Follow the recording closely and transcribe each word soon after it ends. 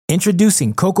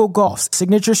Introducing Coco Gauff's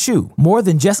signature shoe, more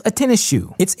than just a tennis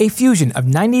shoe. It's a fusion of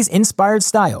 90s-inspired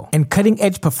style and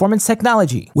cutting-edge performance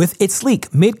technology. With its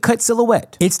sleek mid-cut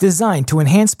silhouette, it's designed to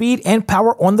enhance speed and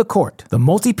power on the court. The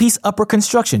multi-piece upper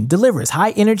construction delivers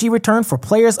high-energy return for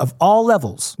players of all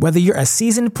levels. Whether you're a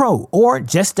seasoned pro or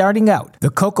just starting out, the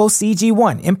Coco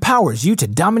CG1 empowers you to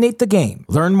dominate the game.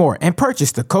 Learn more and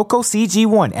purchase the Coco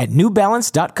CG1 at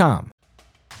newbalance.com.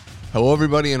 Hello,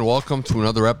 everybody, and welcome to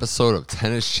another episode of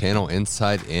Tennis Channel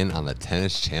Inside In on the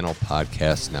Tennis Channel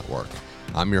Podcast Network.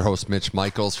 I'm your host, Mitch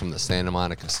Michaels from the Santa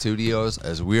Monica Studios,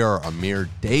 as we are a mere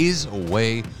days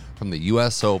away from the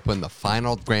U.S. Open, the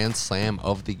final Grand Slam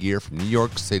of the year from New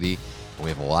York City, and we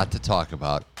have a lot to talk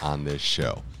about on this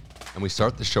show. And we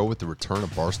start the show with the return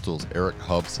of Barstool's Eric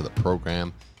Hubbs to the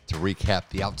program to recap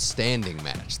the outstanding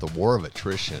match, the war of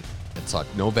attrition, that saw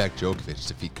Novak Djokovic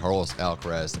defeat Carlos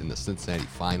Alcaraz in the Cincinnati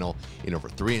final in over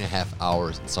 3.5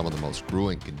 hours in some of the most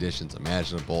grueling conditions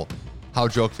imaginable, how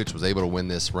Djokovic was able to win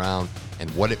this round, and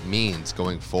what it means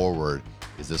going forward.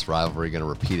 Is this rivalry going to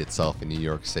repeat itself in New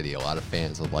York City? A lot of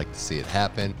fans would like to see it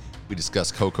happen. We discuss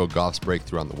Coco Gauff's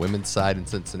breakthrough on the women's side in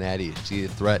Cincinnati, is she a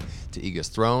threat to Iga's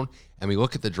throne? And we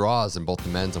look at the draws in both the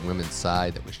men's and women's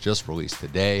side that was just released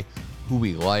today, who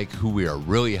we like, who we are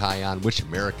really high on, which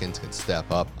Americans can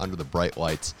step up under the bright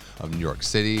lights of New York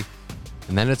City.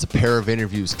 And then it's a pair of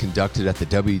interviews conducted at the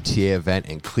WTA event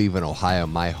in Cleveland, Ohio,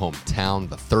 my hometown,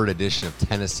 the third edition of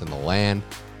Tennis in the Land.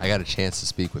 I got a chance to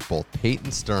speak with both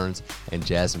Peyton Stearns and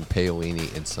Jasmine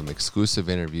Paolini in some exclusive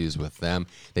interviews with them.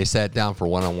 They sat down for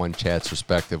one-on-one chats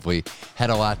respectively,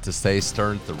 had a lot to say.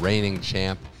 Stearns, the reigning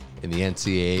champ in the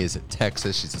NCAAs at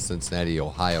Texas. She's a Cincinnati,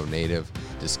 Ohio native.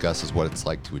 Discusses what it's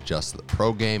like to adjust to the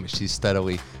pro game as she's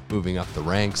steadily moving up the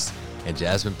ranks. And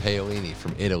Jasmine Paolini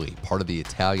from Italy, part of the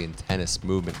Italian tennis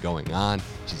movement going on.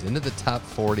 She's into the top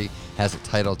 40, has a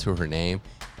title to her name,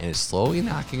 and is slowly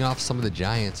knocking off some of the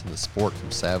giants in the sport from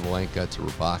Sabalenka to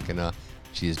Rybakina.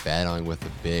 She is battling with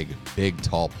the big,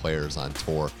 tall players on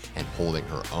tour and holding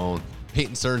her own.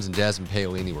 Peyton Stearns and Jasmine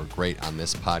Paolini were great on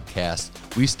this podcast.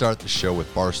 We start the show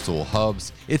with Barstool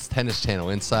Hubbs. It's Tennis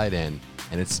Channel Inside In,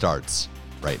 and it starts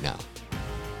right now.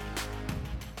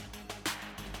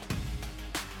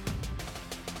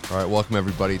 All right, welcome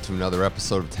everybody to another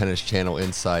episode of Tennis Channel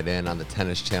Inside In on the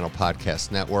Tennis Channel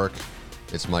Podcast Network.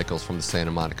 It's Michaels from the Santa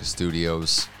Monica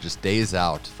Studios, just days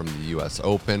out from the U.S.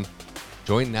 Open.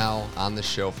 Joined now on the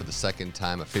show for the second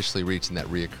time, officially reaching that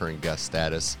reoccurring guest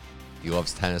status. He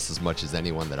loves tennis as much as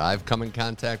anyone that I've come in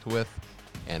contact with,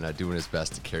 and doing his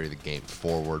best to carry the game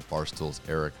forward. Barstool's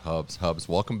Eric Hubbs. Hubbs,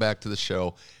 welcome back to the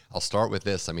show. I'll start with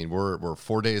this. I mean, we're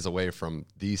 4 days away from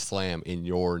the slam in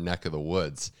your neck of the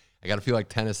woods. I got to feel like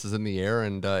tennis is in the air,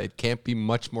 and it can't be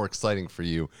much more exciting for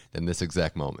you than this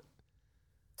exact moment.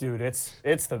 Dude, this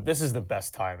is the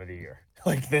best time of the year.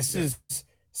 Like, this is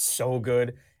so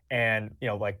good. And,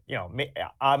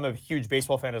 I'm a huge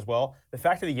baseball fan as well. The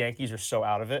fact that the Yankees are so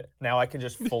out of it, now I can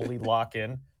just fully lock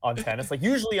in on tennis. Like,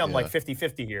 usually I'm like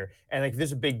 50-50 here. And, like, if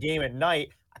there's a big game at night,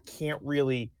 I can't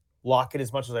really lock it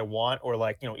as much as I want. Or,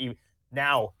 even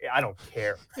now, I don't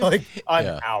care. Like,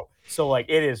 I'm out. So, like,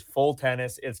 it is full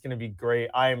tennis. It's going to be great.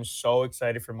 I am so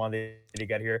excited for Monday to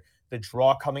get here. The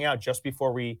draw coming out just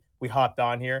before we hopped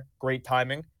on here. Great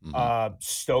timing. Mm-hmm.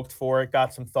 Stoked for it.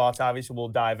 Got some thoughts. Obviously, we'll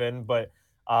dive in. But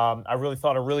I really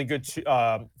thought a really good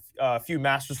few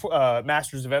Masters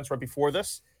events right before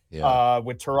this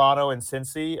with Toronto and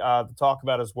Cincy to talk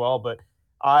about as well. But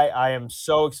I am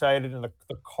so excited. And the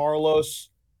Carlos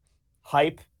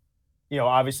hype,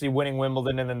 obviously winning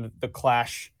Wimbledon and then the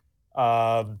clash.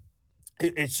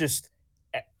 It's just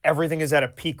everything is at a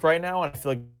peak right now. And I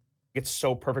feel like it's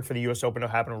so perfect for the U.S. Open to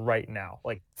happen right now.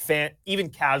 Like even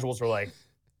casuals are like,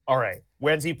 all right,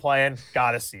 when's he playing?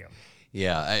 Got to see him.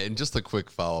 Yeah, and just a quick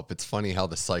follow-up. It's funny how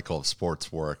the cycle of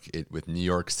sports work with New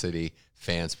York City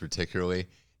fans particularly.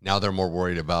 Now they're more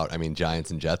worried about, Giants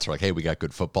and Jets are like, hey, we got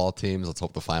good football teams. Let's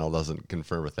hope the final doesn't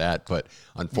confirm with that. But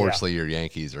unfortunately, your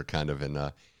Yankees are kind of in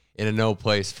a no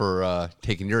place for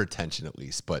taking your attention at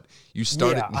least. But you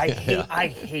started. Yeah, I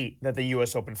hate that the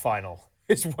U.S. Open final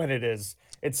is when it is.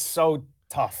 It's so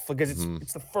tough because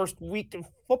it's the first week of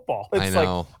football. It's I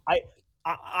know.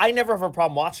 I never have a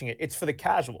problem watching it. It's for the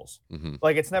casuals. Mm-hmm.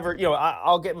 Like, it's never,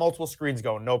 I'll get multiple screens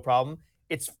going, no problem.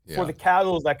 It's for the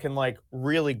casuals that can, like,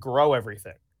 really grow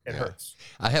everything. It hurts.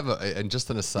 I have and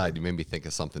just an aside, you made me think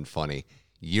of something funny.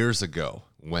 Years ago,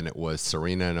 when it was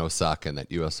Serena and Osaka in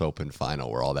that U.S. Open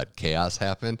final where all that chaos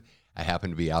happened, I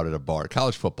happened to be out at a bar,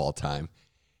 college football time.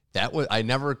 I've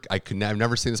never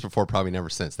seen this before, probably never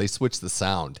since. They switched the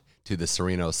sound to the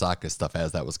Serena Osaka stuff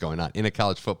as that was going on in a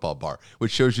college football bar,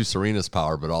 which shows you Serena's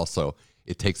power, but also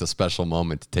it takes a special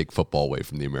moment to take football away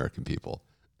from the American people.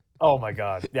 Oh my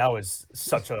God, that was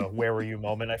such a where were you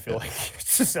moment. I feel like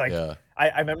it's just like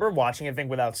I remember watching it,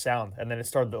 without sound, and then it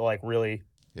started to like really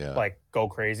go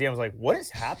crazy. I was like, what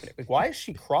is happening? Like, why is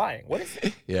she crying? What's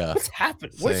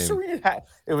happening? Same. What is Serena?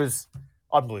 It was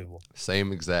unbelievable.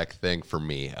 Same exact thing for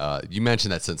me. You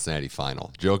mentioned that Cincinnati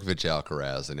final, Djokovic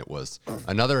Alcaraz, and it was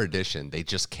another edition. They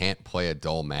just can't play a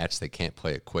dull match. They can't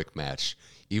play a quick match.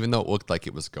 Even though it looked like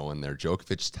it was going there,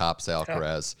 Djokovic tops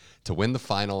Alcaraz to win the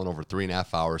final in over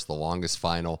 3.5 hours, the longest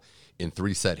final in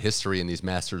 3-set history in these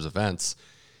Masters events.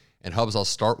 And Hubs, I'll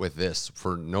start with this.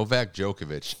 For Novak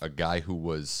Djokovic, a guy who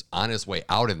was on his way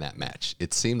out in that match,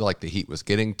 it seemed like the heat was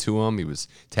getting to him. He was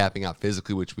tapping out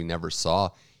physically, which we never saw.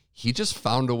 He just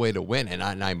found a way to win, and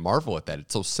I marvel at that.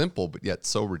 It's so simple, but yet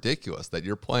so ridiculous that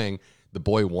you're playing the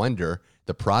boy wonder,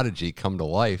 the prodigy come to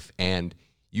life, and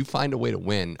you find a way to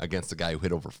win against a guy who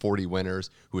hit over 40 winners,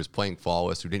 who was playing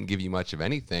flawless, who didn't give you much of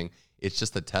anything. It's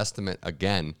just a testament,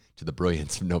 again, to the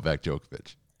brilliance of Novak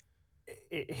Djokovic.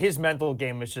 His mental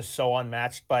game is just so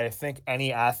unmatched by, I think,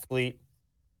 any athlete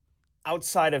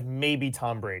outside of maybe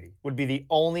Tom Brady would be the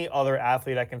only other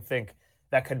athlete I can think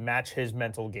that could match his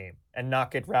mental game and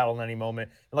not get rattled in any moment.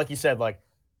 And like you said, like,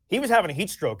 he was having a heat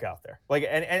stroke out there. Like,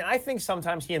 and I think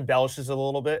sometimes he embellishes a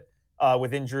little bit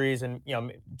with injuries and,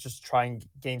 just try and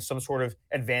gain some sort of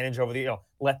advantage over the,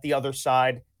 let the other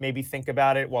side maybe think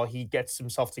about it while he gets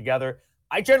himself together.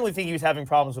 I generally think he was having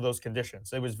problems with those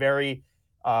conditions. It was very,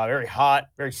 very hot,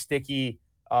 very sticky.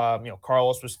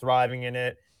 Carlos was thriving in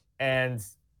it. And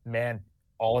man,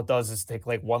 all it does is take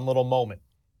like one little moment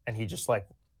and he just like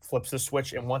flips the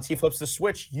switch. And once he flips the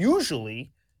switch,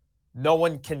 usually no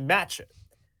one can match it.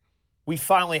 We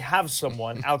finally have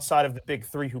someone outside of the big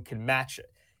three who can match it.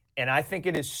 And I think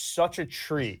it is such a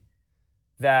treat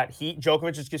that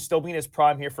Djokovic is still being his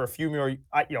prime here for a few more.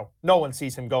 No one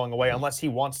sees him going away unless he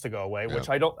wants to go away, which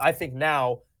I think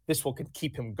now this will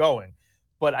keep him going.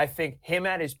 But I think him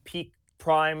at his peak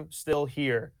prime still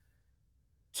here,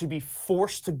 to be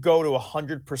forced to go to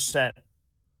 100%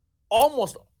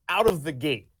 almost out of the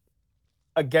gate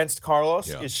against Carlos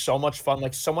is so much fun.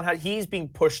 Like, he's being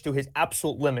pushed to his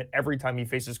absolute limit every time he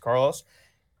faces Carlos.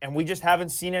 And we just haven't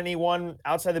seen anyone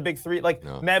outside the big three, like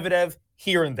Medvedev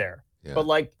here and there, but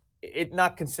like it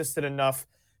not consistent enough.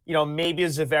 Maybe a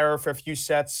Zverev for a few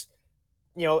sets.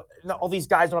 All these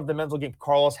guys don't have the mental game.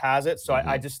 Carlos has it, so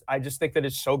I just think that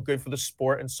it's so good for the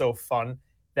sport and so fun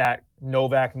that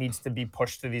Novak needs to be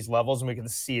pushed to these levels, and we can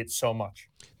see it so much.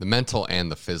 The mental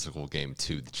and the physical game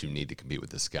too that you need to compete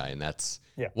with this guy, and that's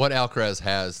what Alcaraz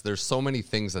has. There's so many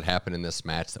things that happen in this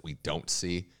match that we don't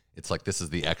see. It's like this is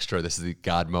the extra, this is the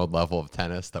God mode level of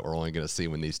tennis that we're only going to see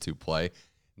when these two play.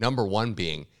 Number one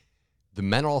being the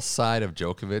mental side of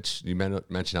Djokovic. You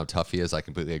mentioned how tough he is. I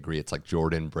completely agree. It's like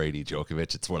Jordan, Brady,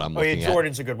 Djokovic. It's what I'm looking at.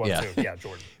 Jordan's a good one too. Yeah,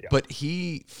 Jordan. Yeah. But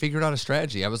he figured out a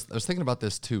strategy. I was thinking about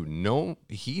this too. No,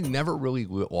 he never really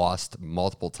lost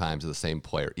multiple times to the same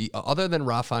player. Other than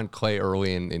Rafa and Clay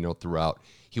early and throughout,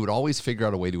 he would always figure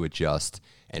out a way to adjust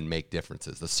and make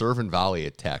differences. The serve and volley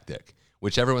tactic,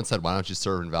 which everyone said, why don't you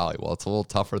serve and volley? Well, it's a little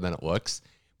tougher than it looks,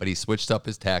 but he switched up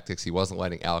his tactics. He wasn't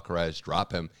letting Alcaraz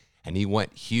drop him, and he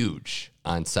went huge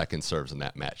on second serves in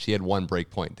that match. He had one break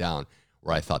point down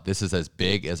where I thought, this is as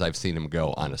big as I've seen him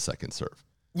go on a second serve.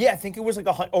 Yeah, I think it was like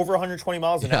over 120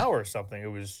 miles an hour or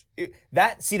something.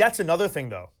 That's another thing,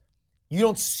 though. You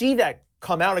don't see that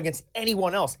come out against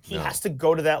anyone else. He has to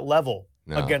go to that level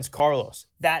against Carlos.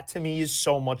 That, to me, is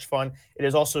so much fun. It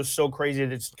is also so crazy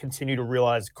to continue to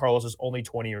realize Carlos is only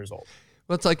 20 years old.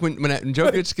 Well, it's like when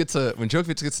Djokovic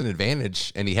gets an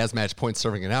advantage and he has match points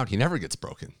serving it out, he never gets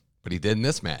broken. But he did in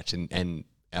this match, and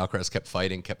Alcaraz kept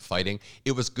fighting.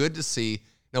 It was good to see.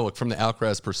 No, look, from the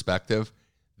Alcaraz perspective,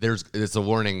 there's a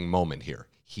learning moment here.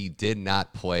 He did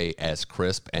not play as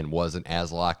crisp and wasn't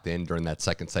as locked in during that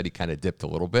second set. He kind of dipped a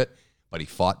little bit, but he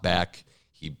fought back.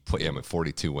 He put him at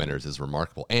 42 winners is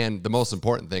remarkable. And the most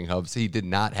important thing, Hubs, he did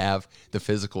not have the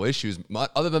physical issues,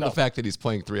 other than the fact that he's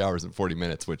playing 3 hours and 40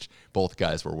 minutes, which both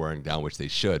guys were wearing down, which they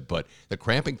should. But the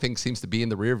cramping thing seems to be in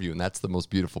the rear view, and that's the most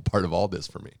beautiful part of all this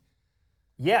for me.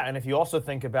 Yeah, and if you also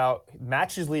think about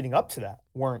matches leading up to that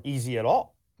weren't easy at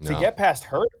all. To get past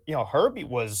Herbie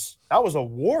was a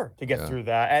war to get through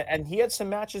that. And he had some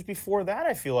matches before that,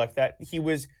 I feel like, that he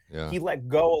let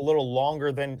go a little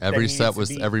longer than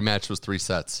every match was 3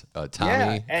 sets.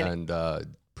 Tommy and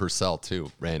Purcell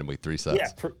too, randomly 3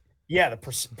 sets.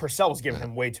 Purcell was giving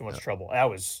him way too much trouble. That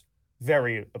was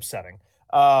very upsetting.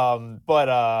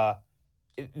 But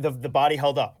the body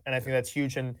held up, and I think that's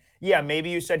huge. And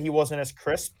maybe you said he wasn't as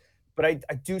crisp, but I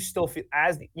do still feel,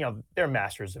 they're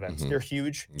Masters events. They're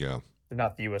huge. Yeah. They're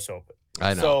not the U.S. Open.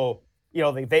 I know. So,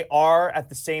 they are at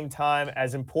the same time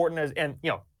as important as, and,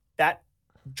 that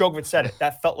Djokovic said it,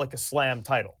 that felt like a slam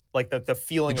title. Like the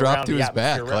feeling he dropped around to the his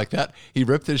atmosphere back like that. He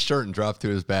ripped his shirt and dropped to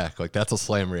his back. Like, that's a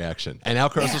slam reaction. And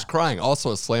Alcaraz was crying.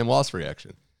 Also a slam loss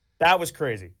reaction. That was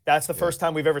crazy. That's the first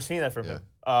time we've ever seen that from him.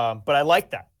 But I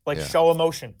like that. Show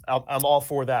emotion. I'm all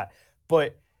for that.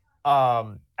 But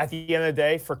at the end of the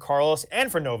day, for Carlos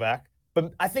and for Novak,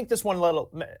 but I think this one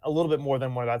a little bit more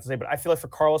than what I'm about to say, but I feel like for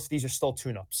Carlos, these are still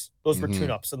tune-ups. Those were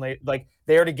tune-ups. And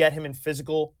they are to get him in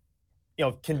physical,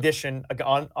 condition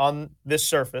on this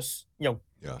surface,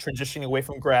 transitioning away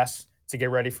from grass to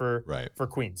get ready for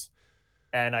Queens.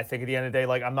 And I think at the end of the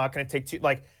day, I'm not going to take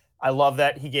I love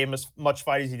that he gave him as much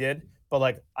fight as he did,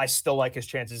 but I still like his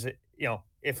chances,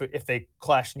 if they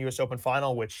clash in the U.S. Open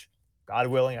final, which God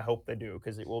willing, I hope they do,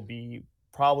 because it will be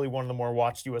probably one of the more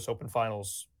watched U.S. Open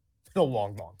finals in a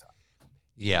long, long time.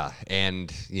 Yeah,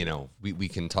 and, we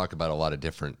can talk about a lot of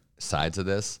different sides of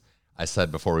this. I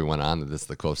said before we went on that this is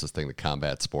the closest thing to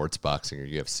combat sports, boxing or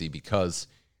UFC, because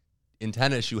in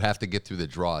tennis, you have to get through the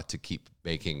draw to keep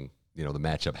making, the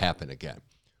matchup happen again.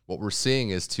 What we're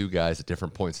seeing is two guys at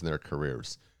different points in their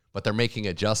careers, but they're making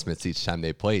adjustments each time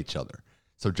they play each other.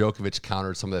 So Djokovic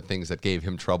countered some of the things that gave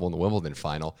him trouble in the Wimbledon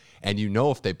final, and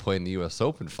if they play in the U.S.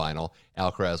 Open final,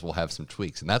 Alcaraz will have some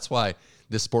tweaks. And that's why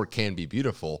this sport can be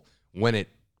beautiful when it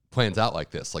plans out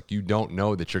like this. You don't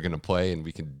know that you're going to play, and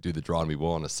we can do the draw, and we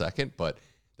will in a second, but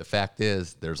the fact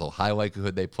is there's a high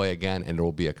likelihood they play again, and it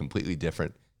will be a completely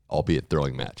different, albeit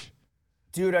thrilling match.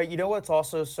 Dude, you know what's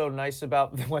also so nice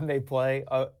about when they play?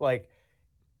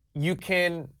 You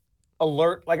can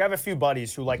alert. I have a few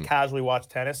buddies who casually watch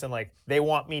tennis, and they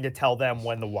want me to tell them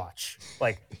when to watch.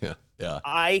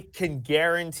 I can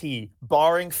guarantee,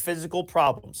 barring physical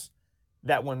problems,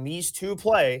 that when these two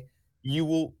play, you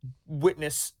will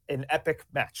witness an epic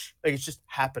match. It's just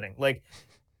happening.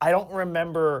 I don't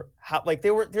remember how.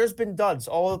 There's been duds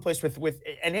all over the place with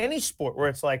in any sport where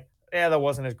it's that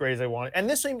wasn't as great as I wanted. And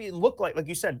this looked like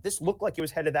you said, this looked like it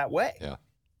was headed that way. Yeah.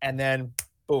 And then,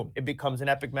 boom, it becomes an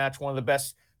epic match. One of the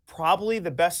best, probably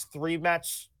the best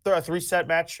three-set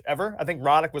match ever. I think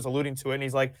Roddick was alluding to it, and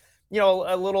he's a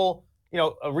little,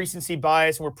 a recency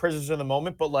bias, and we're prisoners of the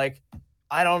moment. But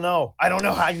I don't know. I don't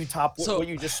know how you top what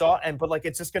you just saw. But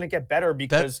it's just going to get better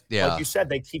because, like you said,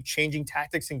 they keep changing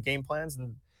tactics and game plans.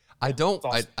 And I don't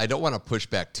want to push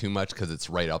back too much because it's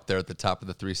right up there at the top of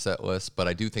the 3-set list, but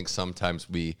I do think sometimes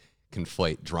we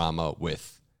conflate drama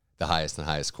with the highest and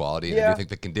highest quality. And I do think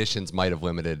the conditions might have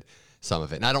limited some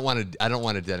of it. And I don't want to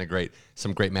denigrate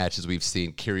some great matches we've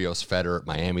seen. Kyrgios Federer at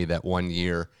Miami that one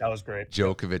year. That was great.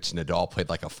 Djokovic and Nadal played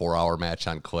a 4-hour match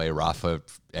on clay. Rafa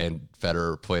and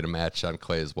Federer played a match on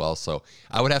clay as well. So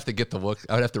I would have to get the look.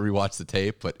 I would have to rewatch the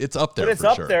tape, but it's up there. But it's for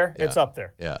up sure. there. Yeah. It's up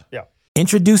there. Yeah. Yeah.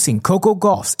 Introducing Coco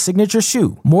Gauff's signature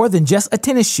shoe. More than just a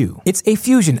tennis shoe, it's a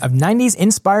fusion of 90s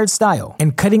inspired style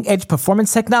and cutting edge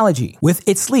performance technology. With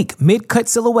its sleek mid-cut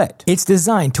silhouette, it's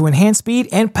designed to enhance speed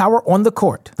and power on the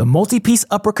court. The multi-piece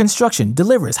upper construction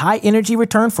delivers high energy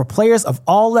return for players of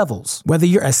all levels. Whether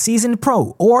you're a seasoned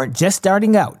pro or just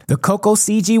starting out, the Coco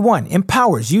CG1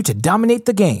 empowers you to dominate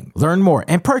the game. Learn more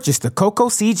and purchase the Coco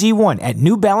CG1 at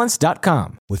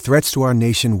newbalance.com. With threats to our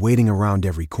nation waiting around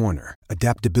every corner,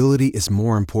 adaptability is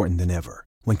more important than ever.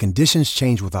 When conditions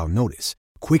change without notice,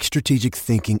 quick strategic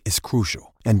thinking is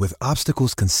crucial. And with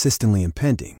obstacles consistently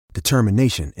impending,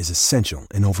 determination is essential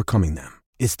in overcoming them.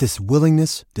 It's this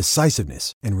willingness,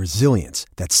 decisiveness, and resilience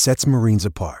that sets Marines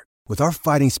apart. With our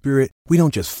fighting spirit, we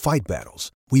don't just fight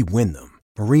battles, we win them.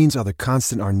 Marines are the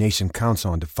constant our nation counts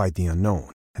on to fight the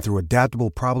unknown. And through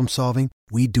adaptable problem solving,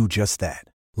 we do just that.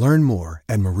 Learn more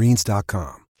at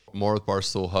marines.com. More with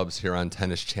Barstool Hubs here on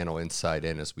Tennis Channel Inside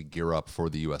In as we gear up for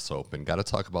the U.S. Open. Got to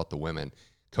talk about the women.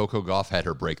 Coco Gauff had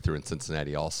her breakthrough in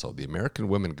Cincinnati also. The American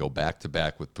women go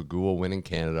back-to-back with Pegula winning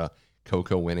Canada,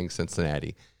 Coco winning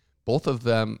Cincinnati. Both of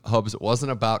them, Hubs, it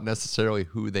wasn't about necessarily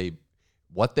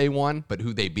what they won, but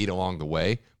who they beat along the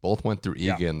way. Both went through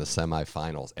Iga in the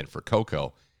semifinals. And for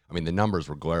Coco, the numbers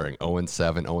were glaring.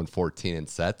 0-7, 0-14 in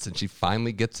sets, and she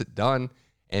finally gets it done,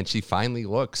 and she finally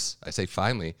looks, I say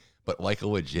finally, but like a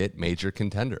legit major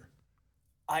contender.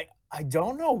 I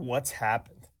don't know what's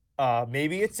happened.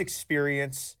 Maybe it's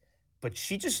experience, but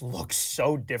she just looks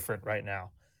so different right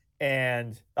now.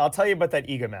 And I'll tell you about that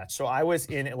Iga match. So I was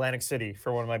in Atlantic City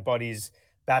for one of my buddies'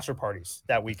 bachelor parties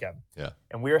that weekend. Yeah.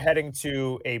 And we were heading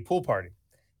to a pool party.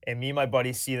 And me and my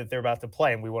buddy see that they're about to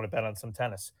play, and we want to bet on some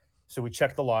tennis. So we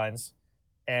check the lines.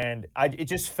 And it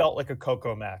just felt like a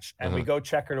Coco match. And we go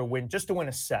check her to win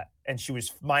a set. And she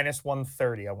was minus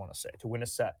 130, I want to say, to win a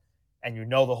set. and you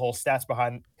know the whole stats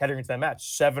behind heading into that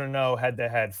match. 7-0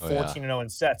 head-to-head, 14-0 in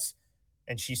sets,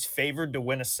 and she's favored to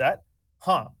win a set.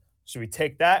 So we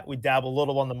take that, we dab a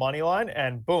little on the money line,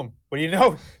 and boom, what do you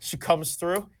know? She comes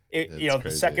through.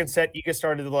 The second set, Iga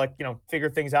started to figure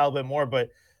things out a little bit more, but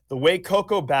the way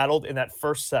Coco battled in that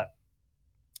first set,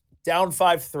 down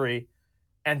 5-3,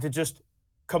 and to just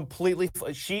completely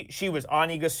she was on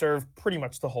Iga's serve pretty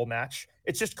much the whole match.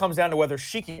 It just comes down to whether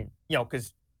she can,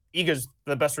 because Iga's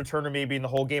the best returner maybe in the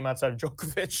whole game outside of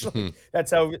Djokovic.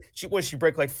 That's how she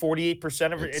break like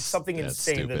 48% of it. It's something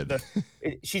insane.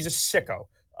 She's a sicko.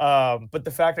 But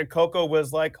the fact that Coco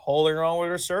was like holding her own with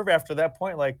her serve after that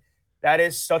point, like that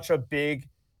is such a big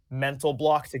mental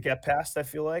block to get past. I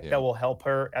feel like that will help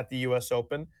her at the U.S.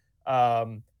 Open.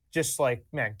 Just like,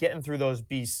 man, getting through those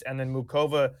beasts. And then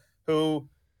Mukova, who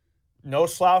no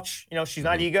slouch, she's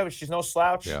not Iga, but she's no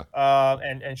slouch. Yeah.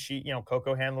 And she,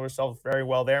 Coco handled herself very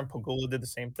well there, and Pegula did the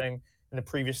same thing in the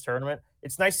previous tournament.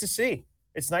 It's nice to see.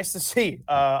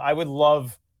 I would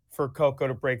love for Coco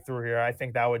to break through here. I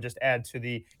think that would just add to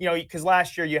the, because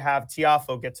last year you have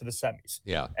Tiafoe get to the semis.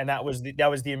 Yeah. And that was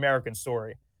the American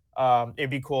story. It'd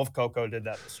be cool if Coco did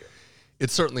that this year. It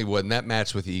certainly would. And that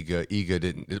match with Iga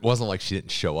didn't. It wasn't like she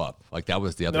didn't show up. Like that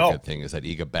was the other good thing, is that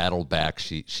Iga battled back.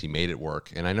 She made it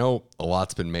work. And I know a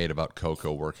lot's been made about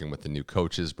Coco working with the new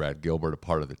coaches, Brad Gilbert, a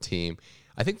part of the team.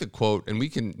 I think the quote, and we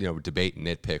can debate and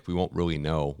nitpick. We won't really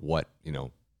know what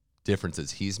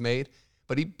differences he's made.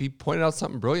 But he pointed out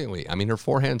something brilliantly. I mean, her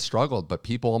forehand struggled, but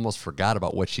people almost forgot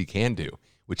about what she can do,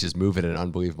 which is move at an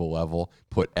unbelievable level,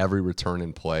 put every return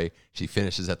in play. She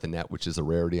finishes at the net, which is a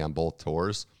rarity on both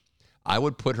tours. I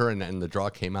would put her in, and the draw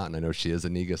came out, and I know she is a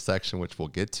Iga section, which we'll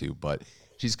get to, but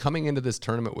she's coming into this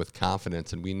tournament with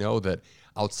confidence, and we know that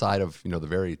outside of the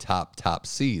very top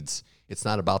seeds, it's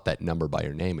not about that number by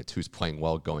your name. It's who's playing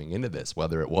well going into this,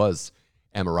 whether it was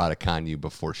Emma Raducanu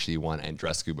before she won,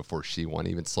 Andreescu before she won,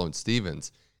 even Sloane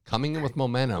Stephens. Coming in with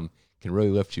momentum can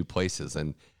really lift you places,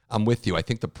 and I'm with you. I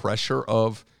think the pressure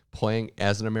of playing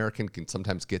as an American can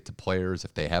sometimes get to players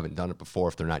if they haven't done it before,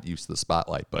 if they're not used to the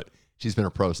spotlight, but she's been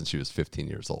a pro since she was 15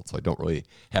 years old, so I don't really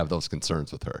have those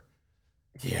concerns with her.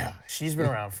 Yeah, she's been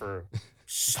around for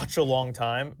such a long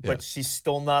time, but she's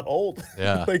still not old.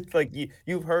 Yeah. like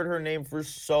you've heard her name for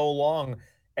so long,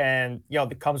 and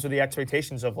it comes with the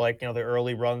expectations of the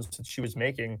early runs that she was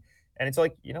making, and it's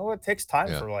like, it takes time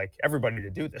for everybody to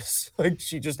do this.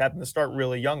 She just happened to start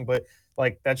really young, but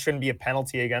that shouldn't be a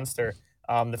penalty against her.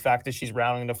 The fact that she's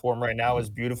rounding into form right now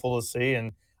is beautiful to see,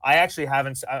 and I actually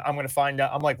haven't. I'm going to find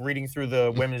out. I'm reading through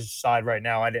the women's side right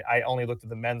now. I only looked at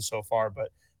the men's so far,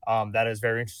 but that is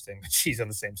very interesting that she's on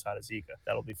the same side as Iga.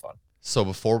 That'll be fun. So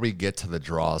before we get to the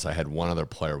draws, I had one other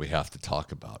player we have to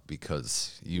talk about,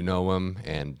 because you know him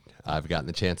and I've gotten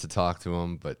the chance to talk to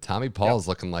him, but Tommy Paul is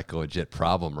looking like a legit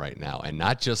problem right now, and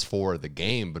not just for the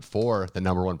game, but for the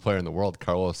number one player in the world,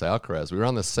 Carlos Alcaraz. We were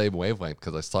on the same wavelength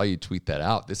because I saw you tweet that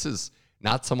out. This is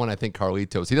not someone I think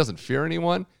Carlitos, he doesn't fear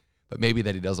anyone, but maybe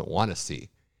that he doesn't want to see,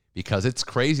 because it's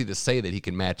crazy to say that he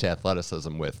can match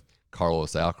athleticism with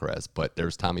Carlos Alcaraz, but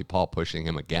there's Tommy Paul pushing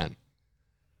him again.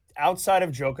 Outside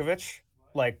of Djokovic,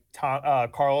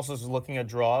 Carlos is looking at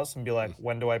draws and be like,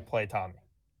 when do I play Tommy?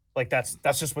 That's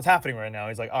just what's happening right now.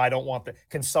 He's like, I don't want that.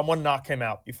 Can someone knock him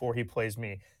out before he plays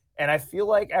me? And I feel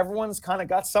like everyone's kind of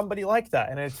got somebody like that.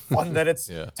 And it's fun that it's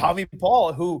Tommy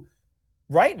Paul, who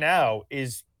right now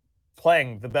is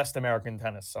playing the best American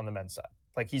tennis on the men's side.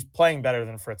 He's playing better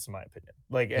than Fritz, in my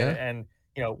opinion. And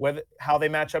whether how they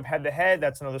match up head to head,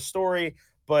 that's another story.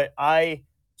 But I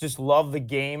just love the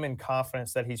game and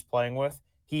confidence that he's playing with.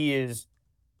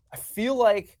 I feel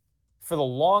like for the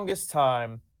longest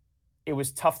time, it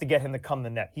was tough to get him to come to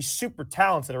the net. He's super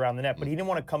talented around the net, but he didn't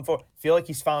want to come forward. I feel like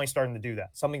he's finally starting to do that.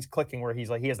 Something's clicking where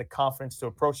he has the confidence to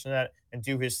approach the net and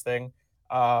do his thing.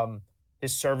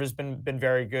 His serve has been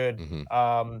very good.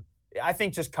 Mm-hmm. I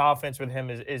think just confidence with him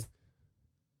is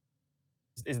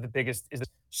the biggest. Is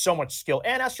so much skill.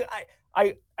 And actually,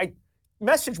 I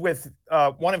messaged with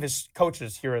one of his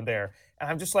coaches here and there, and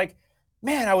I'm just like,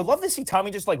 man, I would love to see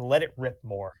Tommy just let it rip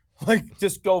more,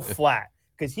 just go flat,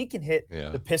 because he can hit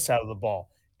the piss out of the ball.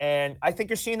 And I think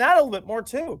you're seeing that a little bit more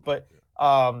too. But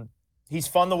he's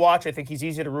fun to watch. I think he's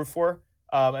easy to root for.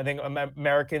 I think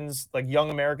Americans, young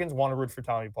Americans, want to root for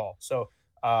Tommy Paul. So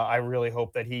I really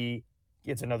hope that he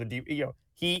gets another deep.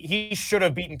 He should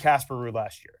have beaten Casper Ruud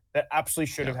last year. That absolutely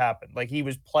should have happened. He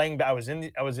was playing. I was in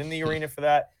the arena for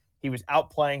that. He was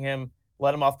outplaying him.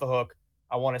 Let him off the hook.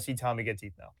 I want to see Tommy get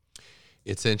deep now.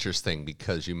 It's interesting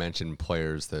because you mentioned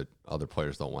players that other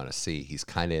players don't want to see. He's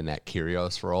kind of in that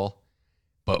Kyrgios role.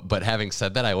 But having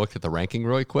said that, I looked at the ranking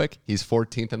really quick. He's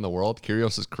 14th in the world.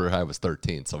 Kyrgios's career high was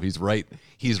 13th, so he's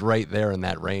right there in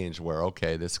that range where,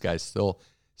 okay, this guy's still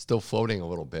floating a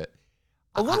little bit.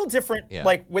 A little different, yeah.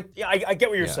 like I get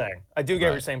what you're Yeah. saying. I do get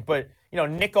what you're saying, but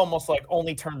Nick almost like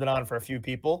only turned it on for a few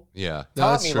people. Yeah,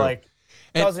 no, that's Tommy true.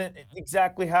 Doesn't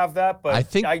exactly have that, but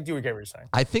I do get what you're saying.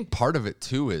 I think part of it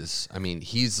too is, I mean,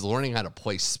 he's learning how to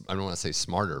play. I don't want to say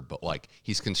smarter, but like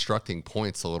he's constructing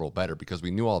points a little better because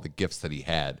we knew all the gifts that he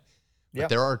had. But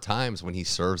there are times when he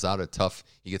serves out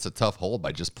he gets a tough hold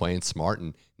by just playing smart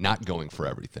and not going for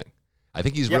everything. I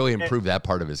think he's really improved that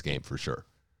part of his game for sure.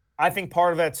 I think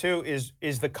part of that too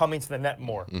is the coming to the net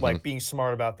more, like being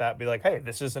smart about that. Be like, hey,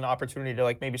 this is an opportunity to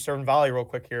like maybe serve and volley real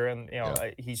quick here, and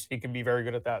he can be very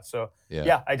good at that. So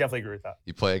yeah, I definitely agree with that.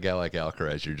 You play a guy like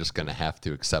Alcaraz, you're just going to have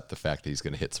to accept the fact that he's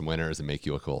going to hit some winners and make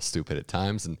you look a little stupid at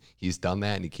times, and he's done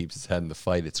that, and he keeps his head in the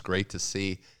fight. It's great to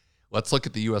see. Let's look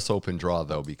at the U.S. Open draw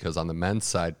though, because on the men's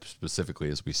side specifically,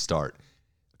 as we start,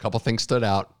 a couple things stood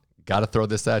out. Got to throw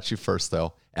this at you first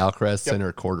though. Alcaraz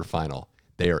Sinner quarterfinal.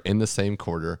 They are in the same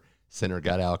quarter. Sinner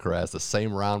got Alcaraz the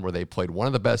same round where they played one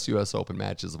of the best U.S. Open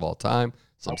matches of all time.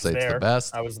 Some say it's the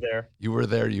best. I was there. You were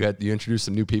there. You introduced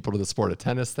some new people to the sport of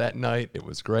tennis that night. It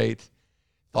was great.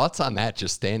 Thoughts on that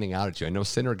just standing out at you? I know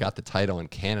Sinner got the title in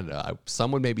Canada.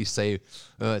 Some would maybe say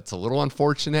it's a little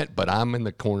unfortunate, but I'm in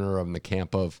the corner of the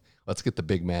camp of let's get the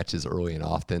big matches early and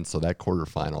often. So that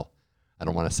quarterfinal, I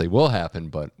don't want to say will happen,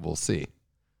 but we'll see.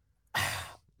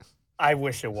 I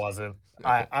wish it wasn't.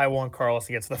 I want Carlos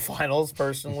to get to the finals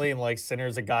personally, and like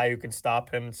Sinner's a guy who can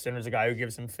stop him. Sinner's a guy who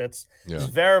gives him fits. Yeah.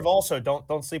 Zverev also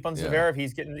don't sleep on Zverev.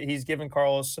 He's giving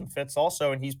Carlos some fits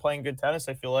also, and he's playing good tennis.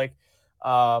 I feel like,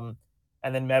 and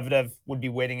then Medvedev would be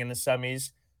waiting in the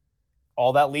semis.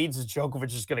 All that leads is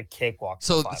Djokovic is going to cakewalk.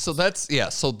 So that's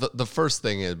So the first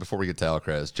thing is before we get to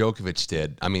Alcaraz, Djokovic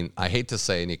did. I mean, I hate to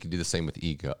say, and you can do the same with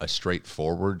Iga, a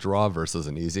straightforward draw versus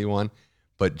an easy one.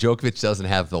 But Djokovic doesn't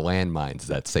have the landmines,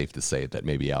 that's safe to say, that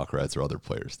maybe Alcaraz or other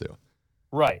players do.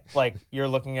 Right. Like, you're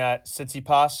looking at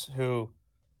Tsitsipas, who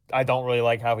I don't really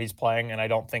like how he's playing, and I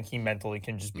don't think he mentally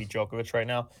can just beat Djokovic right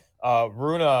now.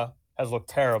 Runa has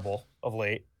looked terrible of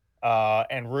late.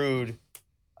 And Ruud,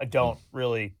 I don't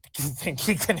really think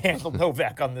he can handle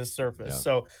Novak on this surface.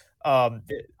 Yeah. So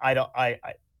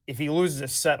if he loses a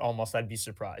set almost, I'd be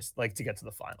surprised, like, to get to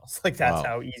the finals. Like, that's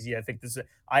how easy I think this is.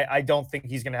 I don't think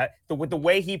he's going to have – with the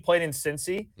way he played in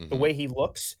Cincy, the way he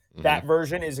looks, that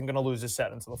version isn't going to lose a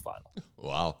set into the final.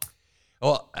 Wow.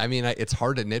 Well, I mean, it's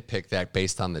hard to nitpick that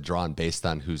based on the draw and based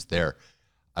on who's there.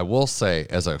 I will say,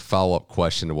 as a follow-up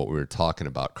question to what we were talking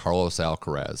about, Carlos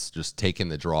Alcaraz just taking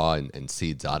the draw and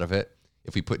seeds out of it.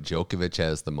 If we put Djokovic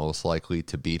as the most likely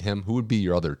to beat him, who would be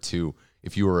your other two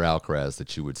if you were Alcaraz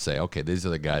that you would say, okay, these are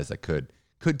the guys that could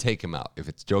take him out? If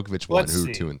it's Djokovic 1,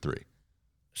 who 2 and 3?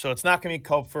 So it's not going to be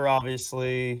Kopfer,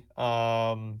 obviously.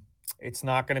 It's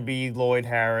not going to be Lloyd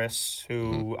Harris,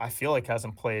 who I feel like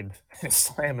hasn't played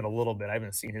Slam in a little bit. I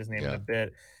haven't seen his name in a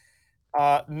bit.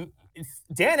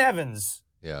 Dan Evans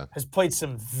has played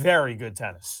some very good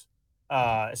tennis,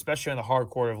 especially on the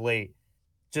hard court of late.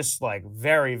 Just like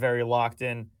very, very locked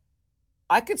in.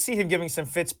 I could see him giving some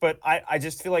fits, but I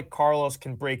just feel like Carlos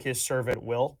can break his serve at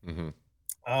will.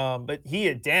 But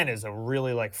Dan is a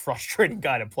really like frustrating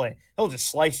guy to play. He'll just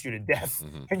slice you to death,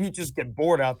 and you just get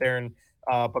bored out there. And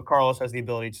but Carlos has the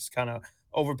ability to just kind of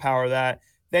overpower that.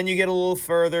 Then you get a little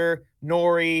further.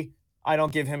 Nori, I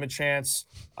don't give him a chance.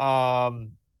 Kokonakis,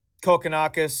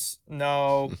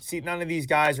 no. See, none of these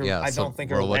guys are. I don't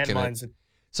think are landmines.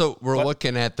 So we're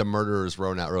looking at the murderer's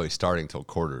row not really starting till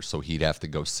quarters. So he'd have to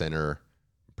go Sinner.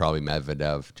 Probably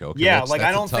Medvedev, Djokovic. Yeah, like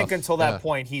I don't think until that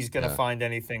point he's going to find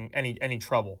any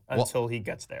trouble until he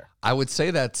gets there. I would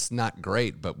say that's not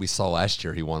great, but we saw last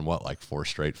year he won like 3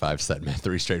 straight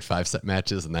 5-set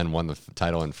matches, and then won the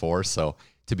title in 4. So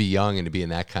to be young and to be in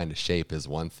that kind of shape is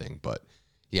one thing. But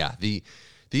yeah, the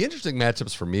interesting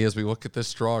matchups for me as we look at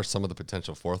this draw are some of the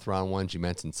potential 4th round ones. You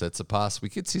mentioned Tsitsipas. We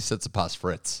could see Tsitsipas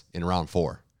Fritz in round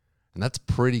 4, and that's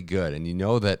pretty good. And you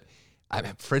know that.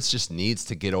 Fritz just needs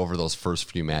to get over those first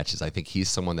few matches. I think he's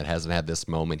someone that hasn't had this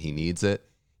moment. He needs it.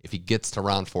 If he gets to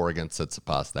round 4 against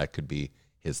Tsitsipas, that could be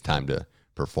his time to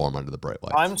perform under the bright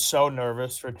lights. I'm so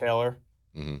nervous for Taylor.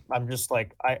 I'm just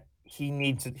like he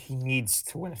needs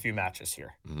to win a few matches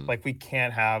here. Like we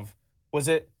can't have.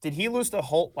 Did he lose to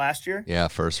Holt last year? Yeah,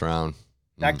 first round.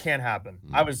 That can't happen.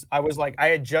 I was like I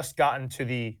had just gotten to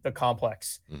the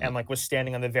complex and like was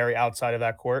standing on the very outside of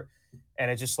that court. And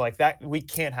it's just like that. We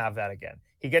can't have that again.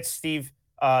 He gets Steve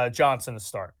Johnson to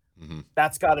start.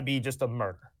 That's got to be just a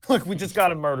murder. Like, we just got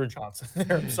to murder Johnson.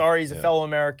 I'm sorry. He's a fellow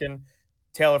American.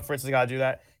 Taylor Fritz has got to do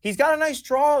that. He's got a nice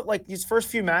draw. Like his first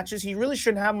few matches, he really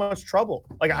shouldn't have much trouble.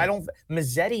 Like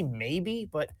Mazzetti maybe,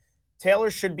 but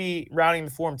Taylor should be rounding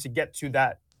the form to get to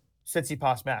that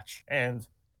Tsitsipas match. And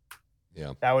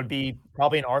that would be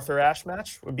probably an Arthur Ashe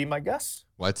match would be my guess.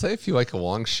 Well, I'd say if you like a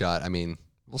long shot, I mean,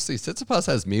 we'll see. Tsitsipas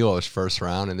has Milos first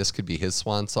round, and this could be his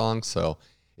swan song. So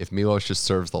if Milos just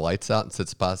serves the lights out and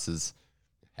Tsitsipas is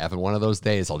having one of those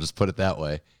days, I'll just put it that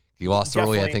way. He lost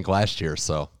early, I think, last year,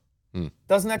 so...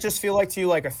 Doesn't that just feel like to you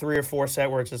like a 3 or 4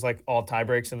 set where it's just like all tie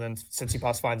breaks and then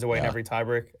Tsitsipas finds a way in every tie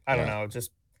break? I don't know.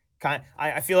 Just kind of,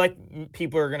 I feel like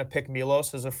people are going to pick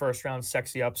Milos as a first round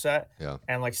sexy upset. Yeah.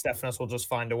 And like Stefanos will just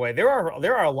find a way. There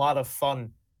are a lot of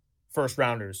fun first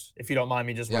rounders, if you don't mind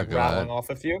me just rattling off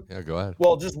a few. Yeah, go ahead.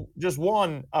 Well, just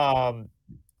one,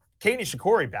 Kei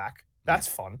Nishikori back. That's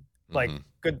fun. Like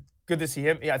good to see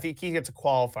him. Yeah, I think he gets a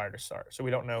qualifier to start, so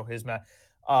we don't know his match.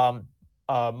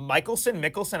 Mickelson,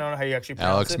 I don't know how you actually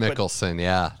pronounce Alex Mickelson,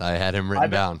 yeah. I had him written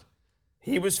down.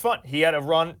 He was fun. He had a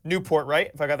run, Newport, right?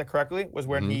 If I got that correctly, was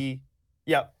when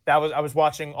I was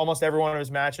watching almost every one of his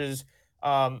matches.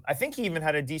 I think he even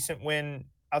had a decent win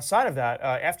outside of that,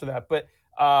 after that. But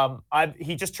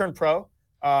he just turned pro.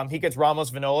 He gets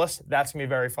Ramos Vinolas. That's going to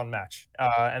be a very fun match.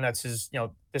 And that's his,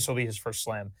 this will be his first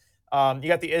slam. You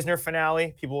got the Isner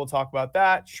finale. People will talk about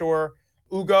that, sure.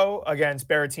 Ugo against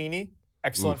Berrettini.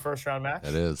 Excellent first round match.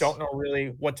 It is. Don't know really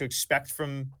what to expect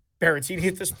from Berrettini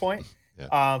at this point.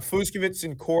 Fucsovics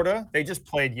and Korda, they just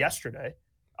played yesterday.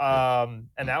 And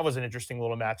that was an interesting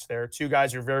little match there. Two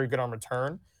guys are very good on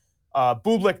return.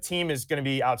 Bublik team is going to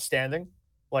be outstanding.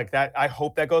 Like that, I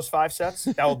hope that goes 5 sets.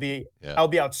 That will be that'll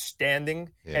be outstanding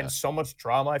and so much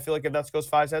drama. I feel like if that goes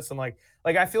 5 sets, and like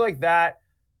I feel like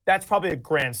that's probably a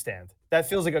grandstand. That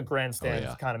feels like a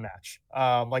grandstand kind of match.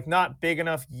 Like not big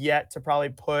enough yet to probably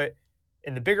put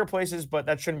in the bigger places, but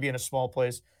that shouldn't be in a small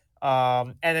place.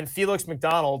 And then Felix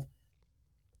McDonald.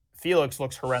 Felix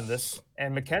looks horrendous,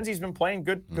 and Mackenzie's been playing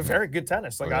very good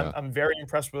tennis. Like I'm very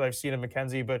impressed with what I've seen of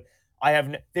Mackenzie, but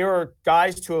there are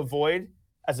guys to avoid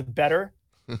as a better.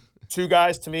 2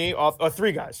 guys to me, or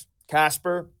 3 guys: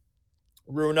 Casper,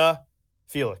 Runa,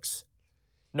 Felix.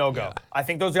 No go. I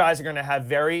think those guys are going to have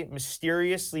very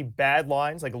mysteriously bad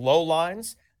lines, like low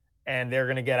lines, and they're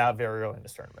going to get out very early in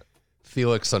this tournament.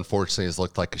 Felix, unfortunately, has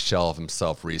looked like a shell of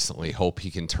himself recently. Hope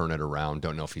he can turn it around.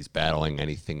 Don't know if he's battling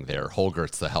anything there.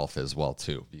 Holgert's the health as well,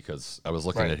 too, because I was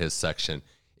looking at his section.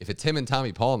 If it's him and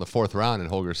Tommy Paul in the 4th round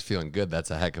and Holgert's feeling good,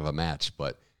 that's a heck of a match,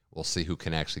 but we'll see who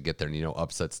can actually get there. And,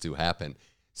 upsets do happen.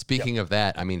 Speaking of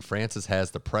that, I mean, Francis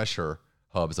has the pressure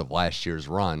hubs of last year's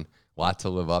run. A lot to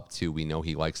live up to. We know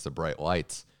he likes the bright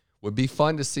lights. Would be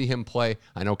fun to see him play.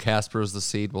 I know Casper is the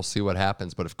seed. We'll see what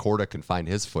happens, but if Korda can find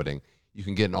his footing, you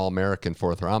can get an All-American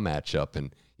 4th round matchup,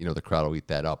 and, the crowd will eat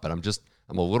that up. But I'm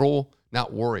a little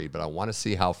not worried, but I want to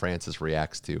see how Francis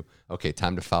reacts to, okay,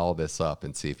 time to follow this up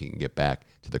and see if he can get back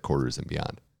to the quarters and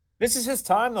beyond. This is his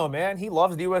time, though, man. He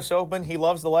loves the U.S. Open. He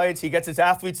loves the lights. He gets his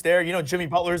athletes there. Jimmy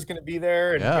Butler's going to be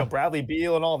there, and Bradley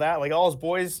Beal and all that. Like, all his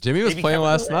boys. Jimmy was playing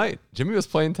last night. Jimmy was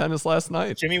playing tennis last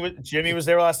night. Jimmy was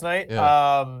there last night.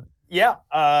 Yeah.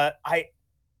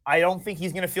 I don't think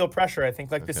he's going to feel pressure. I think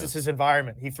this is his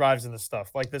environment. He thrives in this stuff.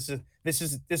 Like this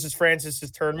is Francis's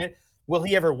tournament. Will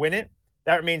he ever win it?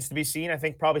 That remains to be seen. I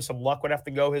think probably some luck would have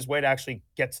to go his way to actually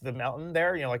get to the mountain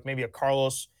there. Like maybe a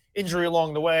Carlos injury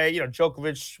along the way.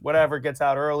 Djokovic, whatever, gets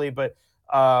out early. But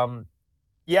I'm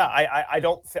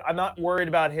not worried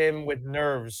about him with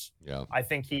nerves. Yeah. I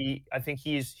think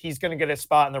he's going to get a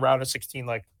spot in the round of 16.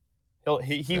 Like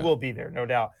he will be there, no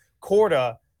doubt.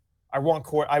 Korda, I want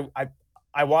Korda.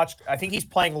 I watched. I think he's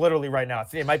playing literally right now.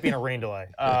 It might be in a rain delay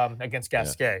against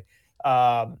Gasquet.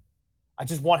 I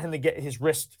just want him to get his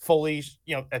wrist fully,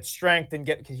 at strength and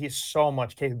because he has so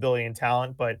much capability and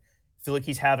talent. But I feel like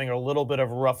he's having a little bit of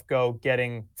a rough go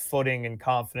getting footing and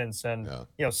confidence, and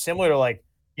similar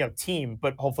to team,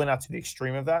 but hopefully not to the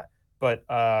extreme of that. But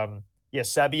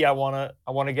Sebi, I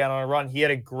want to get on a run. He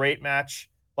had a great match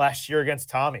last year against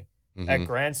Tommy at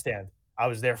Grandstand. I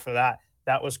was there for that.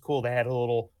 That was cool. They had a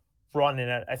little run in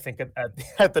it, I think,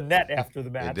 at the net after the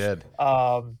match. They did.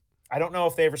 I don't know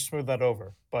if they ever smoothed that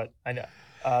over, but I know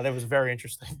that was very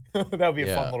interesting. That would be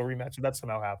a fun little rematch if that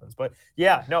somehow happens. But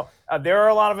there are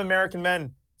a lot of American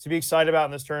men to be excited about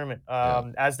in this tournament,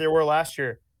 as there were last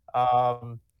year.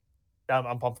 I'm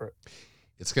pumped for it.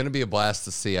 It's going to be a blast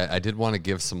to see. I did want to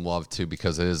give some love too,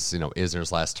 because it is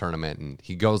Isner's last tournament, and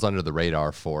he goes under the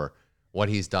radar for what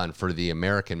he's done for the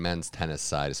American men's tennis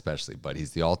side especially, but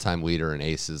he's the all-time leader in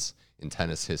aces in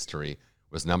tennis history,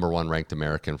 was #1 ranked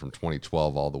American from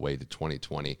 2012 all the way to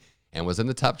 2020, and was in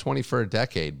the top 20 for a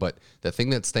decade. But the thing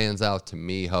that stands out to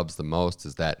me, Hubs, the most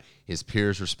is that his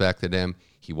peers respected him.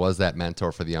 He was that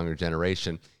mentor for the younger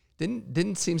generation.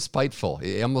 Didn't seem spiteful.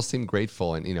 It almost seemed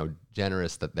grateful and,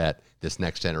 generous that this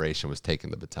next generation was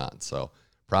taking the baton. So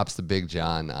props to Big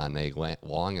John on a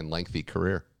long and lengthy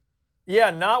career. Yeah,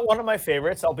 not one of my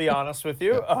favorites, I'll be honest with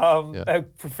you. A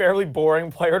fairly boring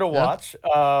player to watch.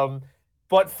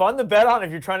 But fun to bet on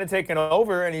if you're trying to take an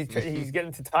over and he's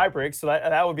getting to tie breaks, so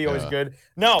that would be always good.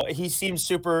 No, he seems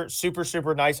super, super,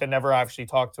 super nice. I never actually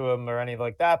talked to him or anything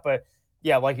like that. But,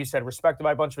 yeah, like you said, respected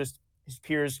by a bunch of his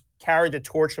peers, carried the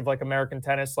torch of, like, American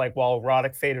tennis, like, while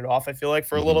Roddick faded off, I feel like,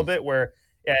 for a little bit.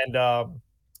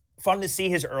 Fun to see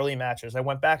his early matches. I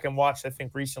went back and watched, I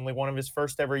think, recently, one of his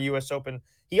first ever U.S. Open.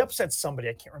 He upset somebody.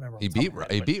 I can't remember. He beat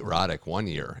Roddick one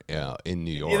year in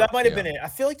New York. Yeah, that might have been it. I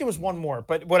feel like there was one more,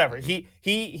 but whatever. He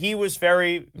was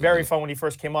very, very fun when he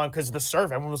first came on because the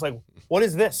serve, everyone was like, what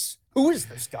is this? Who is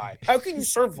this guy? How can you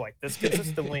serve like this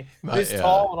consistently, this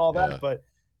tall and all that? But,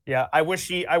 yeah, I wonder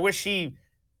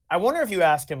if you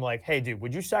ask him, like, hey, dude,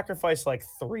 would you sacrifice, like,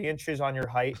 3 inches on your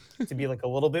height to be, like, a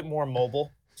little bit more mobile?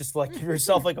 Just like give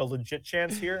yourself like a legit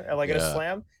chance here at a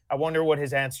slam. I wonder what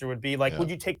his answer would be. Like, would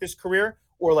you take this career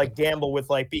or like gamble with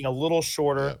like being a little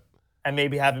shorter and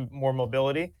maybe having more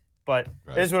mobility? But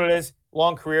it is what it is.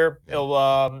 Long career.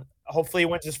 He'll hopefully he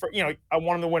wins his first. I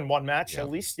want him to win one match at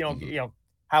least.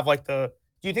 Have like the.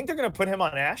 Do you think they're going to put him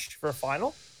on Ash for a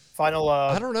final? I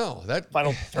don't know.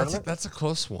 That's a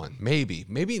close one. Maybe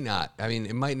not. I mean,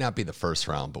 it might not be the first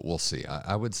round, but we'll see.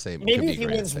 I would say maybe if he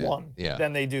wins one,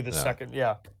 then they do the second.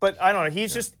 Yeah, but I don't know.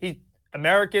 He's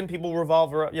American. People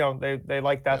revolve around. They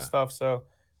like that stuff. So,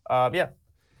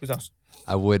 who's else?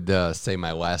 I would say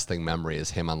my lasting memory is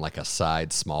him on like a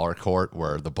side, smaller court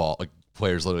where the ball.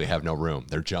 Players literally have no room.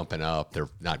 They're jumping up. They're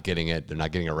not getting it. They're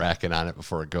not getting a racket on it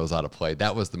before it goes out of play.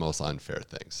 That was the most unfair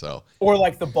thing. So, or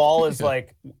like the ball is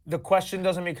like the question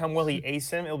doesn't become will he ace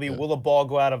him? It'll be will the ball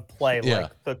go out of play like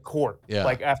the court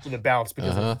like after the bounce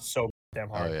because it's so damn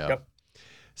hard. Yep.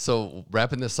 So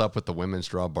wrapping this up with the women's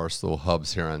draw, Barstool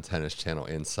Hubs here on Tennis Channel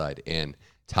Inside In.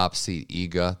 Top seed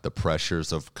Iga, the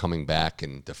pressures of coming back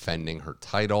and defending her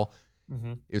title.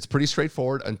 It's pretty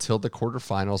straightforward until the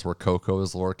quarterfinals where Coco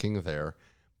is lurking there.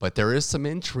 But there is some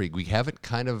intrigue. We haven't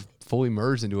kind of fully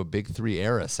merged into a big three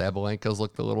era. Sabalenka's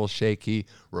looked a little shaky.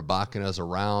 Rybakina's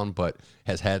around, but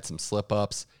has had some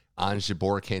slip-ups. Ons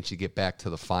Jabeur, can't she get back to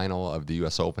the final of the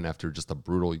U.S. Open after just a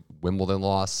brutal Wimbledon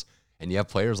loss? And you have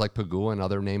players like Pegula and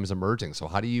other names emerging. So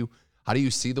how do you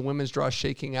see the women's draw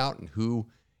shaking out, and who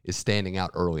is standing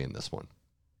out early in this one?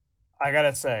 I got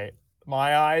to say,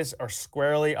 my eyes are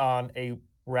squarely on a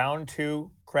round 2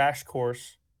 collision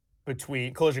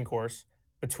course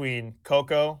between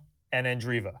Coco and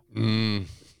Andreeva.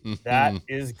 That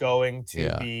is going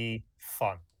to be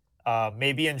fun.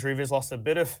 Maybe Andreeva's lost a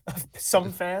bit of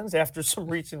some fans after some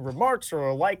recent remarks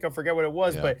or I forget what it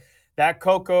was, but that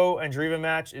Coco Andreeva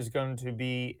match is going to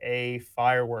be a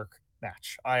firework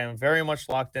match. I am very much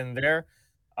locked in there.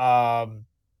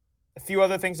 A few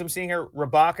other things I'm seeing here.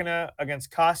 Rybakina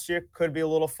against Kostyuk could be a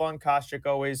little fun. Kostyuk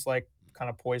always like kind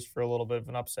of poised for a little bit of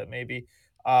an upset maybe.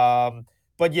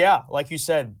 But yeah, like you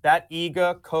said, that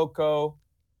Iga Coco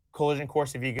collision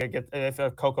course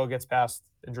if Coco gets past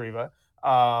Andreeva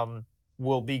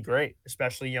will be great,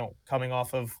 especially coming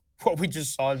off of what we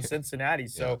just saw in Cincinnati.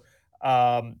 So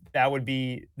that would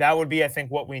be I think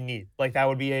what we need. Like that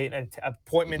would be an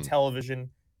appointment television,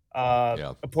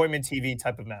 appointment TV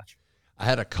type of match. I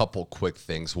had a couple quick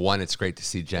things. One, it's great to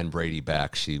see Jen Brady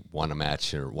back. She won a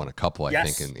match or won a couple, I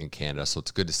think, in Canada. So it's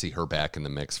good to see her back in the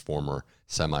mix, former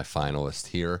semifinalist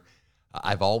here.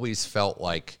 I've always felt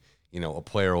like, a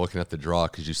player looking at the draw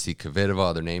because you see Kvitova,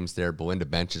 other names there. Belinda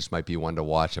Bencic might be one to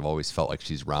watch. I've always felt like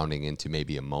she's rounding into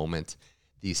maybe a moment.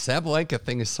 The Sabalenka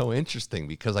thing is so interesting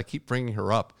because I keep bringing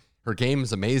her up. Her game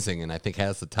is amazing and I think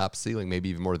has the top ceiling, maybe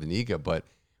even more than Iga, but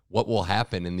what will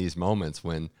happen in these moments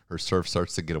when her serve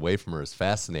starts to get away from her is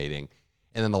fascinating.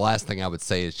 And then the last thing I would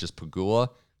say is just Pegula.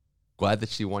 Glad that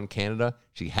she won Canada.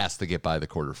 She has to get by the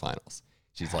quarterfinals.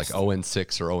 She's like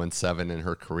 0-6 or 0-7 in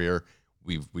her career.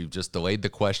 We've just delayed the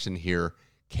question here.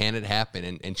 Can it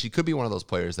happen? And she could be one of those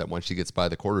players that once she gets by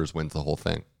the quarters, wins the whole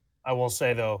thing. I will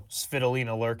say, though,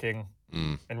 Svitolina lurking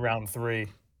in round 3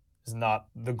 is not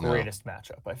the greatest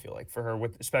matchup, I feel like, for her,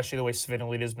 with especially the way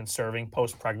Svitolina's been serving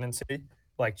post-pregnancy.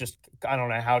 Like, I don't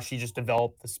know how she just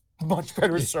developed this much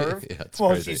better serve.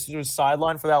 She was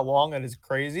sidelined for that long. That is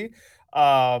crazy.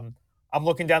 I'm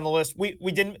looking down the list. We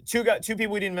didn't two people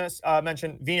we didn't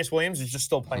mention. Venus Williams is just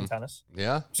still playing tennis.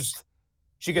 Yeah,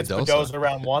 she gets Mendoza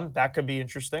round 1. That could be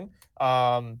interesting.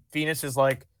 Venus is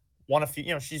like one of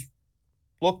few. She's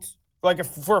looked like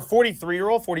for a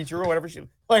 43-year-old, 42-year-old, whatever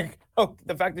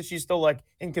the fact that she's still like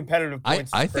in competitive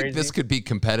points. I is think crazy. this could be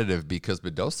competitive because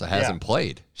Mendoza hasn't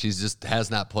played. She's just has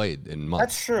not played in months.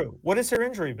 That's true. What has her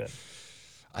injury been?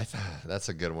 That's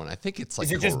a good one. I think it's like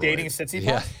is it just dating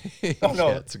Tsitsipas? Yeah. Oh no,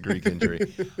 yeah, it's a Greek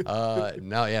injury.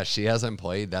 No, yeah, she hasn't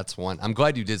played. That's one. I'm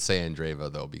glad you did say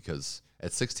Andreeva though, because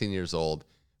at 16 years old,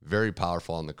 very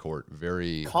powerful on the court,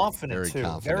 very confident,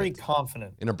 very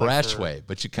confident in a brash way.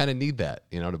 But you kind of need that,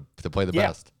 to play the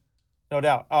best. No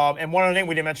doubt. And one other thing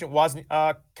we didn't mention was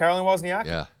Caroline Wozniacki.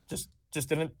 Yeah,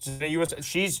 just in a US.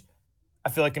 She's, I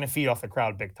feel like, going to feed off the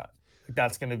crowd big time.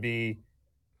 That's going to be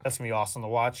awesome to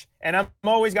watch. And I'm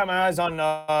always got my eyes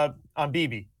on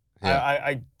Bibi.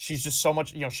 Yeah. She's just so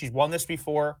much. She's won this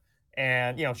before,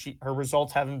 and her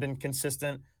results haven't been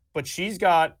consistent, but she's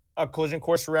got a collision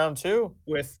course round 2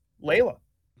 with Layla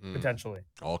potentially,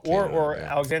 or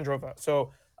Alexandrova.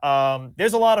 So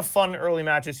there's a lot of fun early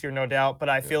matches here, no doubt. But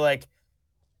I feel like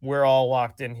we're all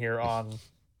locked in here on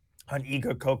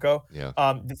Iga Coco. Yeah.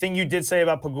 The thing you did say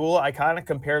about Pegula, I kind of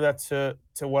compare that to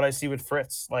what I see with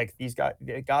Fritz. Like these guys,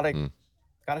 they gotta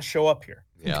show up here.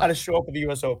 Yeah. Got to show up at the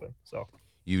U.S. Open. So.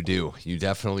 You do. You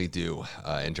definitely do.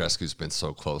 Andreescu's been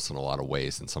so close in a lot of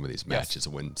ways in some of these matches.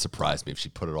 It wouldn't surprise me if she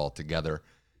put it all together.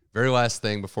 Very last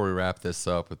thing before we wrap this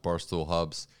up with Barstool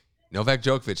Hubs. Novak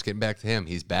Djokovic, getting back to him.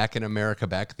 He's back in America,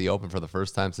 back at the Open for the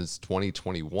first time since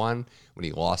 2021 when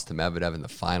he lost to Medvedev in the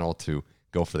final to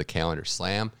go for the calendar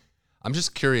slam. I'm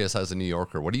just curious as a New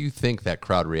Yorker, what do you think that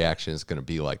crowd reaction is going to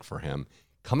be like for him?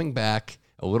 Coming back,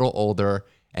 a little older,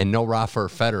 and no Rafa or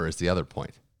Federer is the other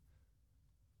point.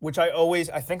 Which I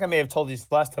think I may have told you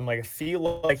this last time. Like, I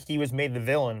feel like he was made the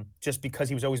villain just because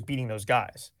he was always beating those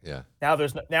guys. Yeah. Now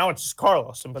it's just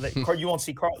Carlos, but you won't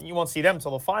see them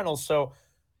until the finals. So,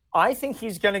 I think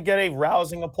he's going to get a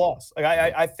rousing applause. Like,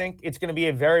 I think it's going to be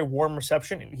a very warm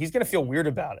reception. He's going to feel weird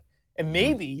about it, and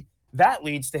maybe that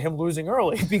leads to him losing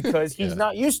early because he's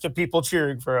not used to people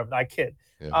cheering for him. I kid.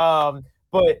 Yeah.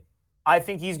 But I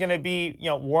think he's going to be,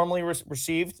 warmly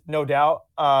received, no doubt.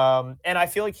 And I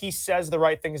feel like he says the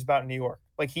right things about New York.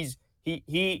 Like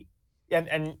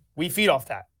and we feed off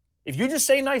that. If you just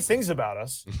say nice things about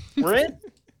us, we're in.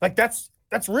 Like that's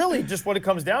really just what it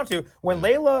comes down to. When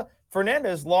Leylah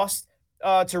Fernandez lost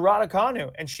to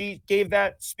Raducanu and she gave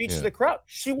that speech to the crowd,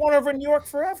 she won over New York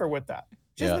forever with that.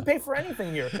 She doesn't pay for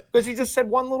anything here because he just said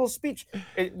one little speech.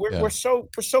 We're so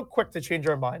quick to change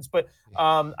our minds. But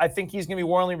I think he's going to be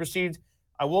warmly received.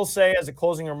 I will say as a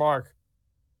closing remark,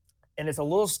 and it's a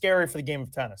little scary for the game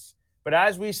of tennis, but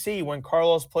as we see when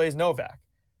Carlos plays Novak,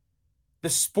 the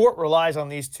sport relies on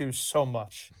these two so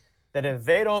much that if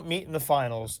they don't meet in the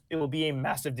finals, it will be a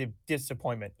massive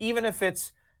disappointment. Even if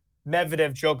it's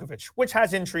Medvedev Djokovic, which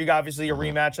has intrigue, obviously a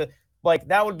rematch, like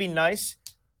that would be nice.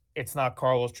 It's not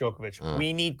Carlos Djokovic.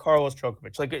 We need Carlos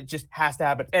Djokovic. Like, it just has to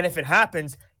happen. And if it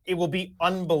happens, it will be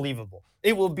unbelievable.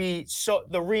 It will be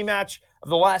the rematch of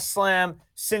the last slam,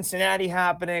 Cincinnati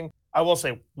happening. I will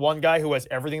say one guy who has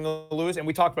everything to lose, and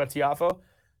we talked about Tiafoe,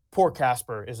 poor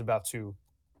Casper is about to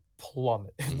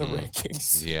plummet in the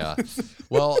rankings. Yeah.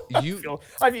 Well,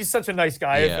 he's such a nice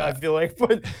guy, I feel like,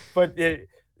 but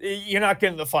you're not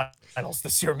getting the finals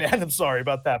this year, man. I'm sorry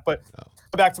about that. But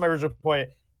back to my original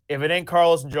point. If it ain't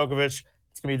Carlos and Djokovic,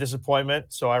 it's going to be a disappointment.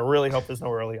 So I really hope there's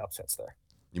no early upsets there.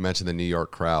 You mentioned the New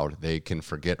York crowd. They can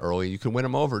forget early. You can win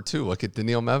them over, too. Look at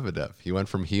Daniil Medvedev. He went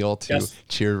from heel to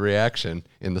cheered reaction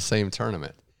in the same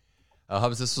tournament.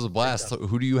 Hubs, this was a blast. So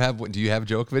who do you have? Do you have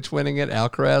Djokovic winning it,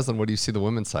 Alcaraz? And what do you see the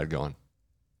women's side going?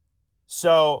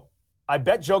 So I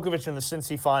bet Djokovic in the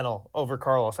Cincy final over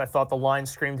Carlos. I thought the line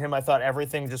screamed him. I thought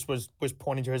everything just was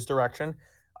pointing to his direction.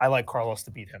 I like Carlos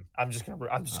to beat him. I'm just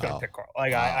gonna pick Carlos.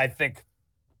 I think,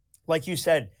 like you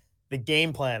said, the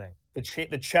game planning, the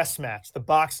chess match, the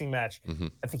boxing match. Mm-hmm.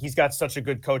 I think he's got such a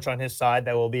good coach on his side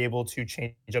that will be able to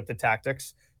change up the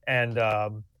tactics and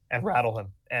rattle him.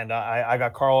 And I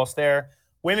got Carlos there.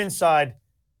 Women's side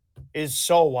is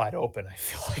so wide open. I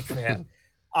feel like, man,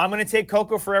 I'm gonna take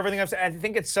Coco for everything I've said. I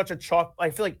think it's such a chalk. I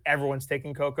feel like everyone's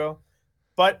taking Coco,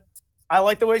 but I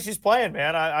like the way she's playing,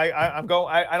 man. I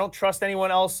don't trust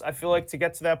anyone else, I feel like, to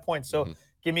get to that point. So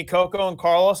give me Coco and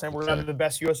Carlos, and we're going to have the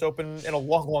best U.S. Open in a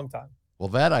long, long time. Well,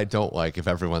 that I don't like if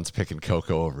everyone's picking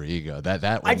Coco over Iga.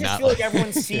 That I just feel like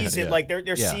everyone sees it. Like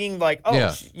they're seeing like,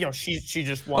 she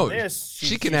just won this.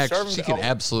 She can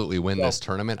absolutely win this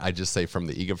tournament. I just say from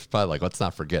the Iga spot, like, let's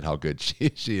not forget how good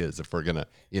she is if we're going to,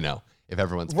 if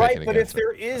everyone's picking right. But if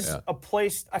there is a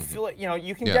place, I feel like,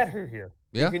 you can get her here.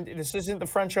 Yeah. This isn't the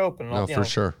French Open. No, for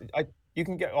sure. You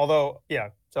can get, although,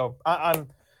 so I'm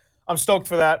I'm stoked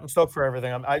for that. I'm stoked for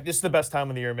everything. This is the best time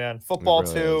of the year, man. Football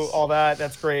really too, is. all that.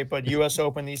 That's great. But U.S.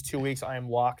 Open these 2 weeks, I am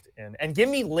locked in. And give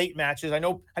me late matches. I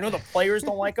know the players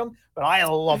don't like them, but I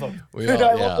love them.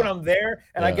 I love when I'm there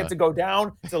and I get to go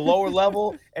down to the lower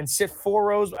level and sit 4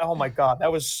 rows. Oh my God,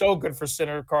 that was so good for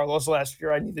Sinner Carlos last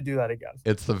year. I need to do that again.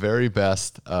 It's the very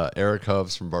best. Eric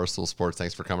Hubbs from Barstool Sports,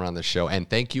 thanks for coming on the show. And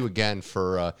thank you again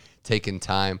for taking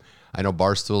time. I know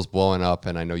Barstool's blowing up,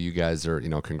 and I know you guys are,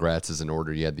 congrats is in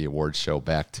order. You had the awards show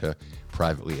back to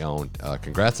privately owned.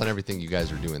 Congrats on everything you guys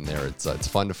are doing there. It's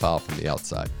fun to follow from the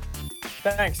outside.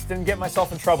 Thanks. Didn't get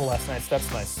myself in trouble last night, so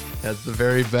that's nice. That's the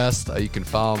very best. You can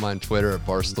follow him on Twitter at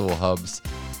Barstool Hubs,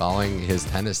 following his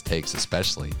tennis takes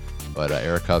especially. But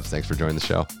Eric Hubbs, thanks for joining the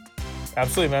show.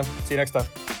 Absolutely, man. See you next time.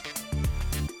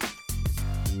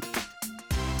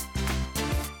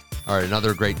 All right,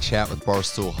 another great chat with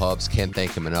Barstool Hubs. Can't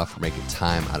thank him enough for making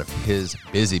time out of his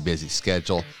busy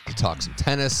schedule to talk some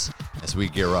tennis as we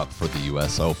gear up for the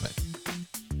U.S. Open.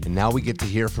 And now we get to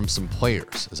hear from some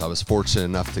players, as I was fortunate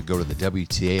enough to go to the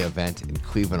WTA event in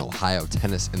Cleveland, Ohio,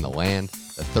 Tennis in the Land,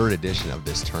 the 3rd edition of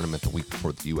this tournament the week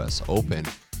before the U.S. Open.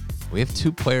 We have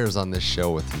 2 players on this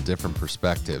show with some different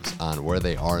perspectives on where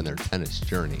they are in their tennis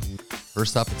journey.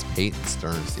 First up, it's Peyton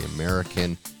Stearns, the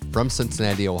American from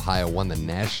Cincinnati, Ohio, won the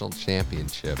national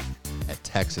championship at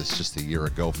Texas just a year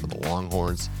ago for the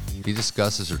Longhorns. He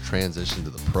discusses her transition to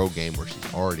the pro game, where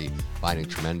she's already finding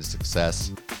tremendous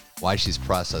success, why she's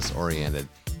process-oriented,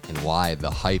 and why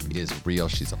the hype is real.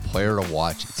 She's a player to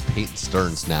watch. It's Peyton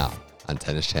Stearns now on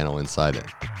Tennis Channel Inside In.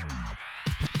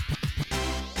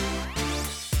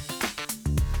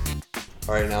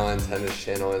 All right, now on Tennis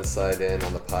Channel Inside In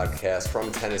on the podcast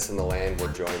from Tennis in the Land,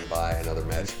 we're joined by another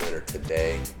match winner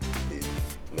today, the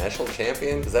national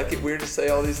champion. Does that get weird to say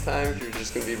all these times? You're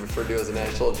just going to be referred to as a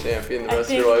national champion the rest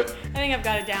of your life? I think I've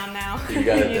got it down now. You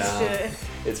got it down.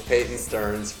 It's Peyton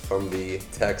Stearns from the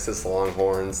Texas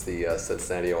Longhorns, the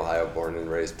Cincinnati, Ohio born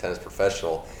and raised tennis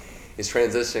professional. He's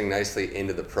transitioning nicely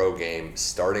into the pro game,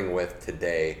 starting with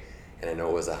today. And I know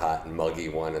it was a hot and muggy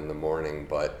one in the morning,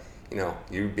 but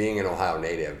you being an Ohio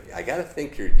native, I got to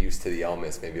think you're used to the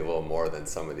elements maybe a little more than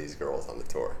some of these girls on the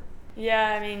tour. Yeah,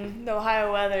 I mean, the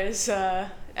Ohio weather is,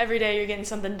 every day you're getting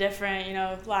something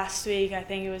different. Last week I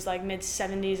think it was like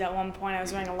mid-70s at one point. I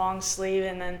was wearing a long sleeve,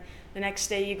 and then the next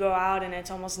day you go out and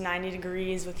it's almost 90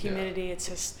 degrees with humidity. Yeah. It's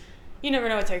just, you never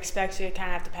know what to expect, so you kind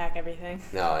of have to pack everything.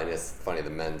 No, and it's funny, the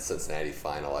men's Cincinnati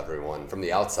final, everyone from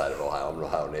the outside of Ohio, I'm an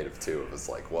Ohio native too, it was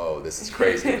like, whoa, this is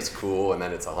crazy, it was cool, and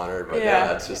then it's 100, but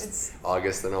yeah it's just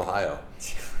August in Ohio.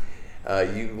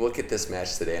 You look at this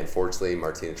match today, unfortunately,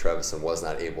 Martina Trevisan was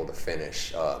not able to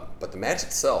finish, but the match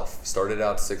itself started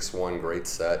out 6-1, great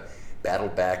set,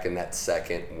 battled back in that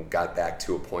second, and got back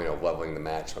to a point of leveling the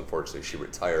match. Unfortunately, she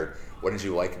retired. What did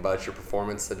you like about your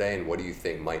performance today, and what do you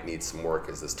think might need some work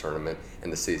as this tournament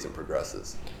and the season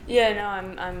progresses? Yeah, no,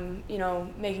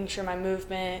 I'm making sure my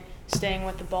movement, staying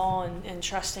with the ball and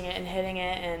trusting it and hitting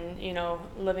it, and,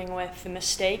 living with the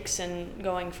mistakes and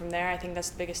going from there. I think that's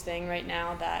the biggest thing right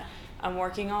now that I'm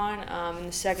working on. In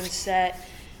the second set,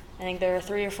 I think there were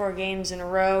 3 or 4 games in a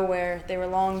row where they were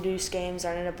long deuce games.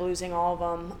 I ended up losing all of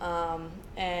them,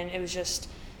 and it was just,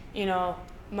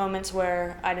 moments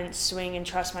where I didn't swing and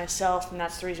trust myself, and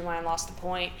that's the reason why I lost the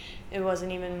point. It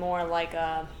wasn't even more like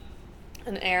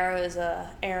an error, it was an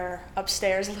error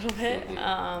upstairs a little bit.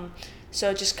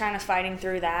 So just kind of fighting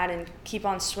through that and keep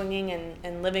on swinging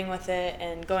and living with it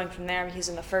and going from there, because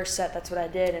in the first set that's what I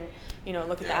did, and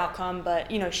look at the outcome.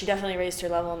 But she definitely raised her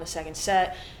level in the second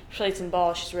set. She played some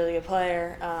ball, she's a really good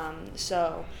player.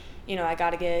 So I got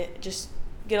to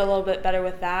get a little bit better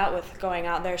with that, with going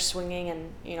out there swinging,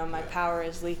 and my power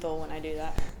is lethal when I do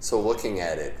that. So looking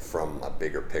at it from a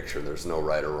bigger picture, there's no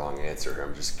right or wrong answer here.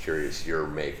 I'm just curious, your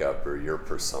makeup or your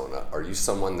persona, are you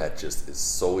someone that just is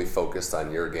solely focused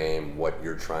on your game, what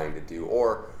you're trying to do,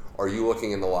 or are you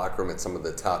looking in the locker room at some of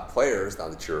the top players now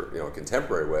that you're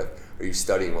contemporary with? Are you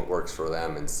studying what works for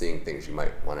them and seeing things you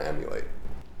might want to emulate?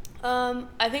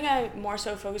 I think I more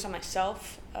so focus on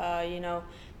myself.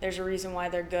 There's a reason why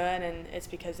they're good, and it's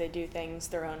because they do things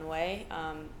their own way.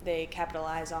 They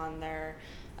capitalize on their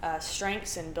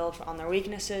strengths and build on their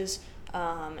weaknesses.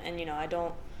 I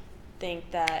don't think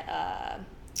that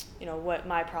what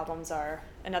my problems are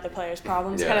another player's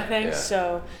problems, kind of thing. Yeah.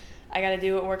 So I got to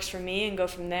do what works for me and go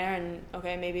from there. And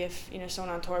okay, maybe if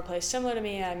someone on tour plays similar to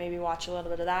me, I maybe watch a little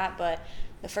bit of that. But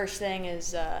the first thing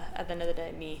is at the end of the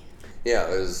day, me.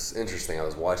 Yeah, it was interesting. I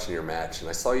was watching your match, and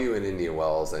I saw you in Indian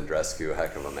Wells and Andreescu, a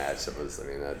heck of a match. That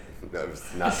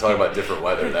was not talking about different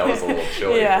weather. That was a little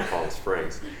chilly for Palm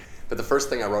Springs. But the first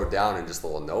thing I wrote down in just a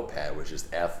little notepad was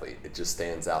just athlete. It just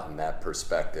stands out in that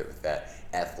perspective that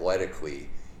athletically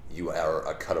you are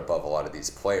a cut above a lot of these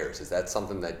players. Is that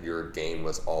something that your game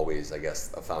was always, I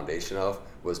guess, a foundation of,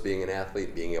 was being an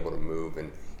athlete, being able to move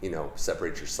and,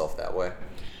 separate yourself that way?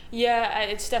 Yeah,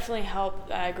 it's definitely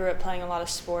helped. I grew up playing a lot of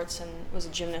sports and was a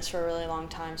gymnast for a really long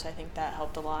time, so I think that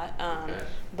helped a lot. Okay.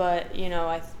 But,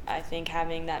 I think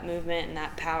having that movement and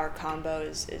that power combo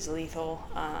is lethal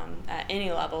at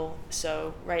any level.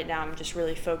 So right now I'm just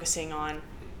really focusing on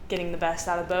getting the best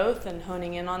out of both and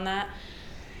honing in on that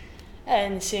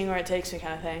and seeing where it takes me,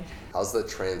 kind of thing. How's the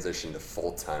transition to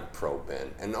full-time pro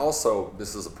been? And also,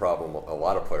 this is a problem a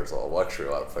lot of players, a luxury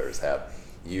a lot of players have.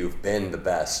 You've been the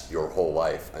best your whole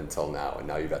life until now, and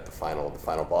now you've at the final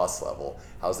boss level.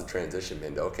 How's the transition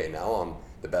been to, okay, now I'm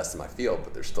the best in my field,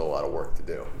 but there's still a lot of work to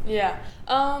do? Yeah.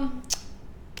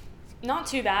 Not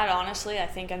too bad, honestly. I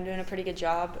think I'm doing a pretty good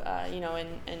job.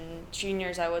 In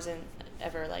juniors, I wasn't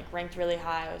ever ranked really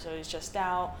high. I was always just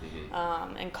out.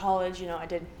 Mm-hmm. In college, I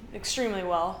did extremely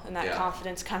well, and that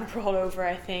confidence kind of rolled over,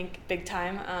 I think, big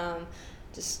time.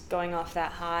 Just going off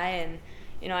that high, and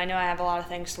I know I have a lot of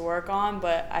things to work on,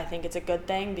 but I think it's a good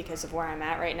thing because of where I'm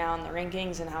at right now in the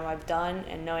rankings and how I've done,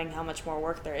 and knowing how much more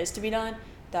work there is to be done,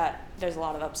 that there's a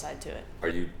lot of upside to it. Are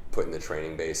you putting the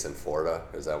training base in Florida?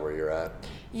 Is that where you're at?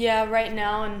 Yeah, right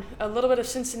now, and a little bit of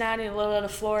Cincinnati, a little bit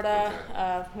of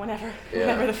Florida, whenever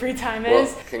the free time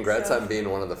is. Well, congrats on being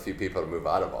one of the few people to move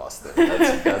out of Austin.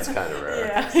 That's kind of rare.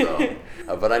 Yeah. So,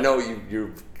 but I know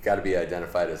you've got to be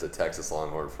identified as a Texas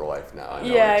Longhorn for life now. I know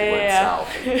you went south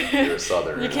and you're a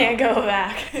Southerner. You can't go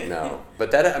back. No,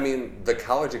 but the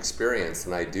college experience,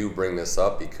 and I do bring this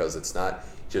up because it's not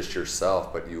just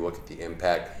yourself, but you look at the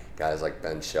impact. Guys like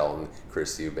Ben Shelton,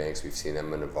 Chris Eubanks, we've seen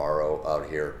Emma Navarro out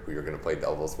here, who you're going to play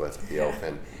doubles with at the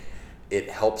Open. It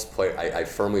helps play. I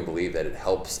firmly believe that it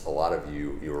helps a lot of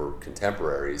your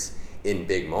contemporaries in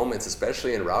big moments,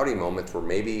 especially in rowdy moments where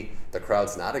maybe the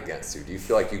crowd's not against you. Do you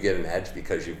feel like you get an edge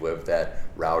because you've lived that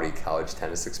rowdy college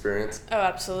tennis experience? Oh,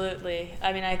 absolutely.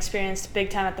 I mean, I experienced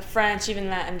big time at the French, even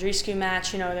that Andreescu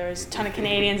match. There was a ton of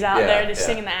Canadians out there just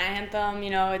singing the anthem.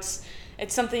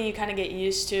 It's something you kind of get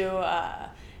used to.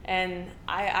 And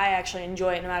I actually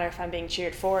enjoy it no matter if I'm being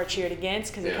cheered for or cheered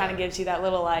against, because it kind of gives you that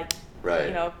little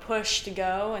push to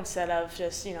go instead of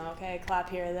just okay, clap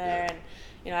here or there.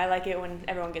 And I like it when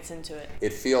everyone gets into it.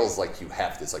 It feels like you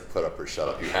have to put up or shut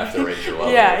up. You have to raise your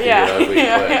level.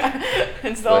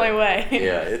 It's the only way.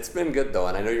 Yeah, it's been good though,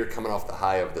 and I know you're coming off the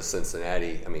high of the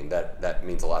Cincinnati. I mean, that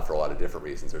means a lot for a lot of different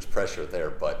reasons. There's pressure there,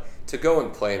 but to go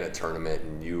and play in a tournament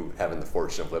and you having the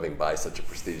fortune of living by such a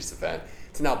prestigious event,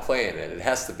 to now play in it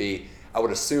has to be, I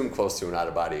would assume, close to an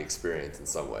out-of-body experience in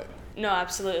some way. No,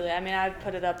 absolutely. I mean, I'd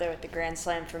put it up there with the Grand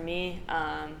Slam for me.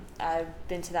 I've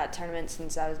been to that tournament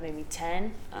since I was maybe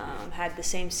 10. Had the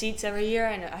same seats every year,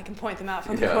 and I can point them out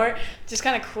from the court. Just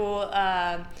kind of cool.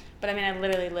 But I mean, I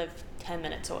literally live 10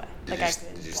 minutes away. Did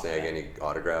you snag any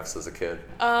autographs as a kid?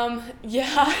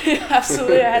 Yeah,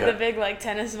 absolutely. I had the big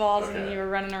tennis balls, and you were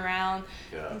running around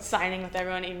signing with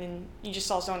everyone. Even you just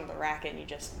saw someone with a racket, and you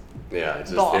just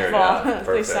ball.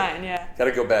 Please sign. Got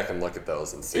to go back and look at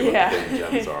those and see what the big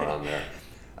gems are on there.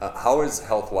 How is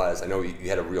health-wise? I know you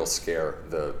had a real scare,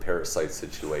 the parasite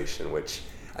situation, which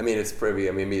it's pretty.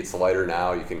 Maybe it's lighter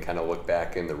now. You can kind of look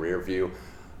back in the rear view.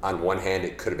 On one hand,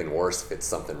 it could have been worse if it's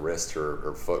something wrist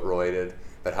or foot related.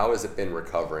 But how has it been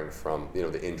recovering from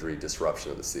the injury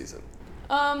disruption of the season?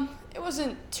 It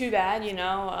wasn't too bad,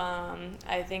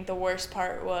 I think the worst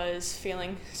part was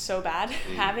feeling so bad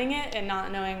having it and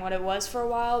not knowing what it was for a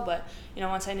while. But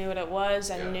once I knew what it was,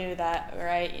 I knew that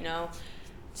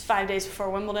it's 5 days before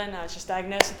Wimbledon. I was just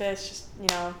diagnosed with this.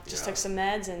 Just took some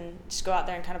meds and just go out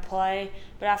there and kind of play.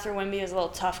 But after Wimby, it was a little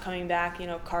tough coming back,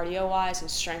 cardio-wise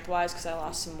and strength-wise, because I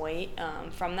lost some weight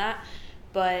from that.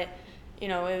 But it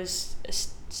was a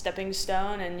stepping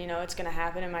stone, and it's going to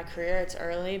happen in my career. It's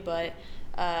early, but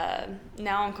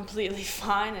now I'm completely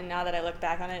fine. And now that I look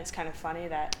back on it, it's kind of funny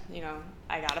that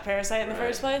I got a parasite in the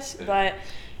first place. But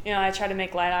I try to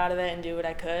make light out of it and do what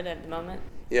I could at the moment.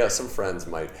 Yeah, some friends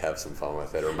might have some fun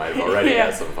with it, or might have already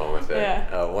had some fun with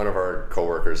it. One of our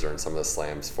coworkers during some of the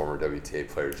slams, former WTA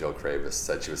player Jill Kravis,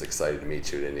 said she was excited to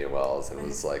meet you at Indian Wells, and it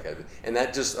was and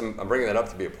that just, I'm bringing that up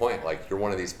to be a point. You're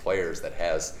one of these players that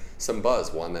has some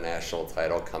buzz, won the national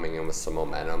title, coming in with some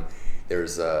momentum.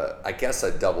 There's I guess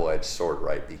a double-edged sword,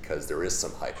 right? Because there is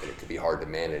some hype, and it could be hard to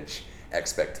manage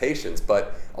expectations,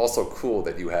 but also cool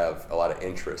that you have a lot of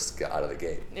interest out of the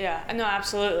gate. Yeah, no,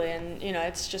 absolutely. And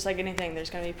it's just like anything, there's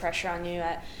going to be pressure on you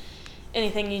at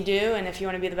anything you do, and if you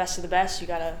want to be the best of the best, you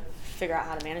got to figure out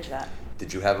how to manage that.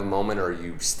 Did you have a moment, or are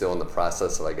you still in the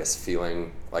process of, I guess,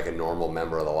 feeling like a normal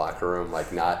member of the locker room,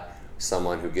 like not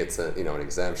someone who gets an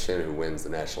exemption, who wins the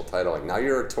national title? Like, now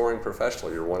you're a touring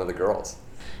professional, you're one of the girls.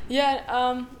 Yeah,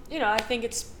 I think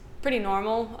it's pretty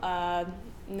normal.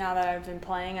 Now that I've been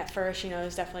playing, at first, it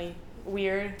was definitely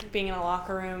weird being in a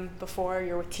locker room. Before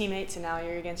you're with teammates and now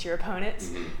you're against your opponents.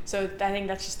 Mm-hmm. So I think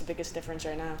that's just the biggest difference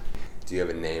right now. Do you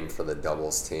have a name for the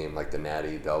doubles team, like the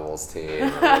Natty doubles team, or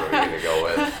what are we going to go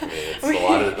with? I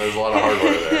mean, there's a lot of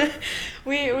hardware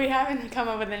there. We haven't come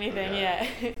up with anything yet.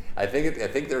 I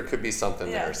think there could be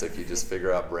something there. So if you just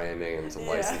figure out branding and some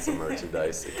licensing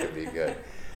merchandise, it could be good.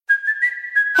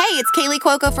 Hey, it's Kaylee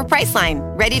Cuoco for Priceline.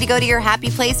 Ready to go to your happy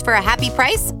place for a happy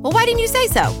price? Well, why didn't you say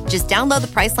so? Just download the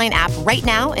Priceline app right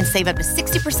now and save up to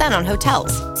 60% on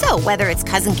hotels. So whether it's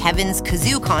Cousin Kevin's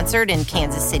Kazoo Concert in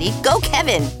Kansas City, go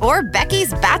Kevin, or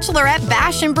Becky's Bachelorette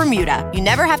Bash in Bermuda, you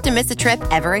never have to miss a trip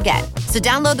ever again. So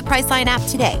download the Priceline app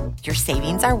today. Your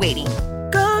savings are waiting.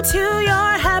 Go to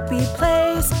your happy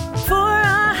place for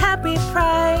a happy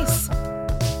price.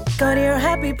 Go to your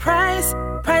happy price,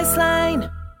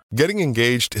 Priceline. Getting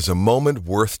engaged is a moment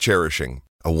worth cherishing.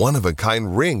 A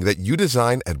one-of-a-kind ring that you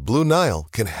design at Blue Nile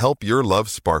can help your love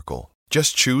sparkle.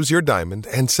 Just choose your diamond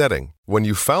and setting. When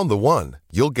you've found the one,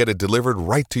 you'll get it delivered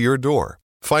right to your door.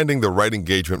 Finding the right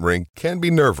engagement ring can be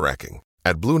nerve-wracking.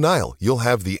 At Blue Nile, you'll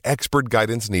have the expert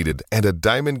guidance needed and a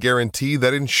diamond guarantee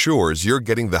that ensures you're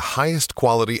getting the highest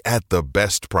quality at the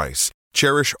best price.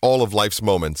 Cherish all of life's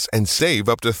moments and save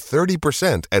up to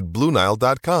 30% at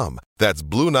BlueNile.com. That's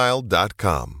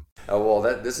BlueNile.com.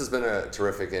 This has been a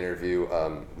terrific interview.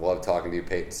 Love talking to you,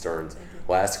 Peyton Stearns.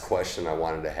 Last question I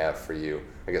wanted to have for you,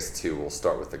 I guess two. We'll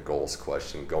start with the goals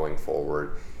question going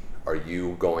forward. Are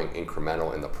you going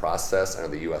incremental in the process? I know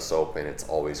the U.S. Open, it's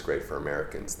always great for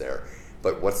Americans there.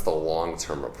 But what's the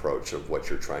long-term approach of what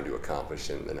you're trying to accomplish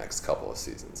in the next couple of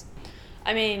seasons?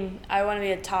 I mean, I want to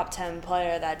be a top 10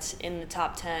 player that's in the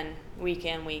top 10 week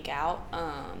in, week out,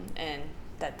 and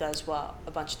that does well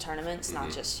a bunch of tournaments, mm-hmm.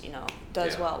 not just,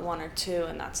 does well one or two,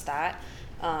 and that's that,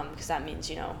 because that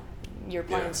means, you're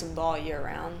playing some ball year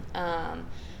round.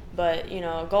 But,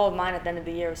 a goal of mine at the end of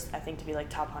the year was, I think, to be like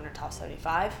top 100, top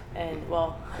 75. And,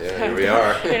 here we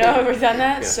are. We've done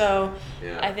that. So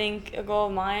I think a goal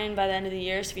of mine by the end of the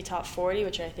year is to be top 40,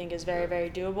 which I think is very, very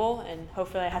doable. And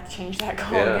hopefully I have to change that goal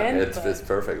again. It's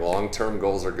perfect. Long-term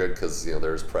goals are good because,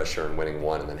 there's pressure in winning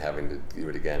one and then having to do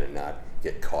it again and not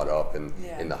get caught up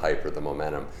in the hype or the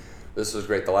momentum. This was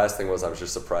great. The last thing was I was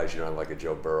just surprised you don't have like a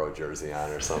Joe Burrow jersey on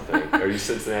or something. Are you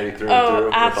Cincinnati through and through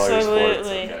with all your sports?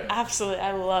 Okay. Absolutely.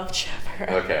 I love Joe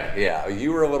Burrow. Okay, yeah.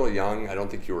 You were a little young. I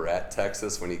don't think you were at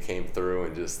Texas when he came through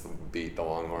and just beat the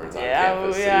Longhorns on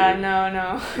campus.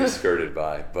 No. You skirted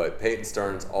by. But Peyton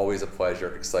Stearns, always a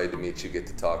pleasure. Excited to meet you, get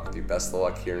to talk with you. Best of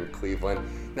luck here in Cleveland.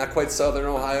 Not quite Southern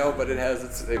Ohio, but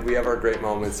we have our great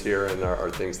moments here and our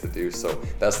things to do. So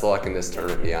best of luck in this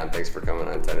tournament beyond. Thanks for coming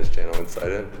on Tennis Channel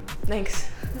Inside In. Thanks.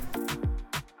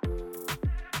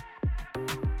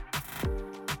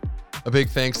 A big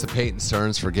thanks to Peyton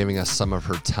Stearns for giving us some of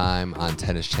her time on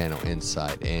Tennis Channel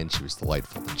Inside In. She was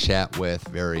delightful to chat with,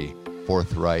 very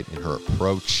forthright in her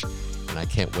approach, and I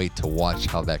can't wait to watch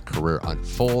how that career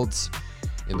unfolds.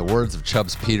 In the words of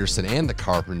Chubbs Peterson and the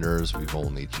Carpenters, we've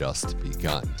only just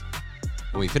begun.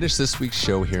 When we finish this week's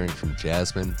show hearing from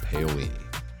Jasmine Paolini.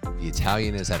 The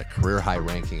Italian is at a career-high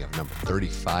ranking of number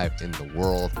 35 in the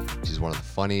world. She's one of the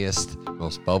funniest,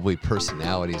 most bubbly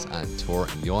personalities on tour,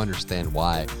 and you'll understand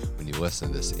why when you listen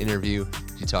to this interview.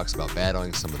 She talks about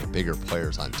battling some of the bigger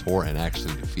players on tour and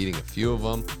actually defeating a few of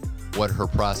them, what her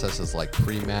process is like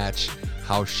pre-match,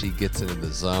 how she gets into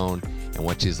the zone, and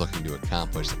what she's looking to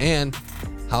accomplish, and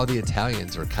how the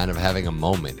Italians are kind of having a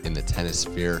moment in the tennis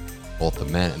sphere, both the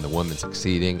men and the women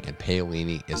succeeding, and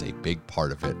Paolini is a big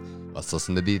part of it. Let's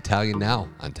listen to the Italian now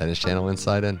on Tennis Channel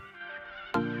Inside In.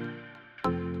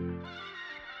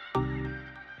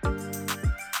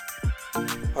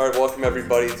 All right, welcome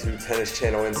everybody to Tennis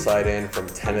Channel Inside In from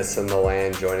Tennis in the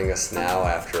Land. Joining us now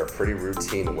after a pretty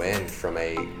routine win from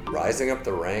a rising up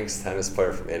the ranks tennis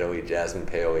player from Italy, Jasmine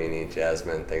Paolini.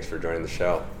 Jasmine, thanks for joining the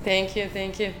show. Thank you.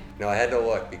 Now, I had to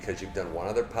look because you've done one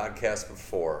other podcast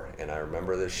before, and I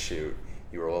remember this shoot.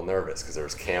 You were a little nervous because there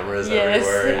was cameras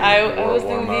everywhere. Yes, I was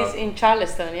doing this in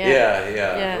Charleston.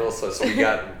 Yeah. Also, so we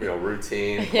got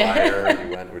routine, fire.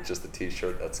 You went with just a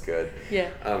t-shirt. That's good.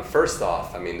 Yeah. First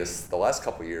off, I mean, the last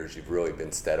couple of years you've really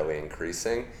been steadily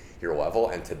increasing your level,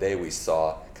 and today we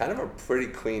saw kind of a pretty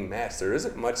clean match. There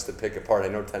isn't much to pick apart. I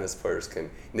know tennis players can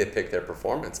nitpick their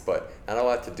performance, but not a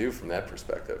lot to do from that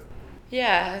perspective.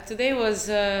 Yeah, today was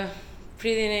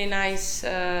pretty nice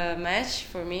match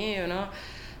for me.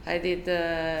 I did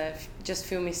just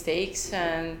few mistakes,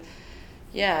 and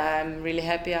yeah, I'm really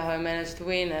happy how I managed to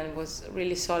win, and it was a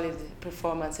really solid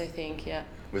performance, I think. Yeah.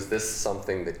 Was this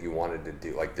something that you wanted to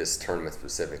do, like this tournament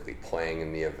specifically, playing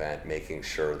in the event, making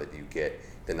sure that you get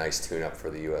the nice tune-up for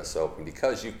the U.S. Open?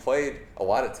 Because you've played a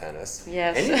lot of tennis,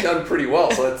 yes, and you've done pretty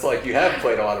well, so it's like you have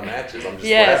played a lot of matches. I'm just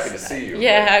yes, happy to see you.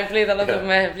 Yeah, I played a lot of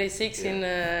matches. I played 6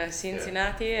 in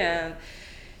Cincinnati, and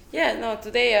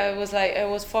today I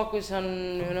was focused on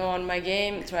on my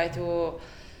game, try to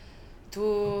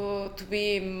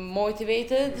be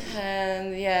motivated,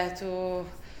 and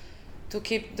to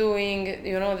keep doing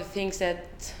the things that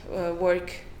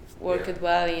worked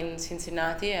well in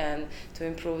Cincinnati, and to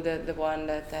improve the one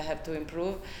that I have to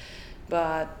improve.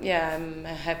 But yeah, I'm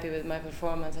happy with my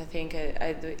performance. I think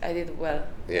I did well.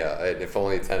 Yeah, if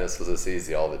only tennis was this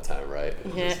easy all the time, right?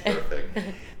 Yeah. Just perfect.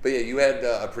 But yeah, you had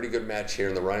a pretty good match here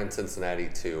in the run in Cincinnati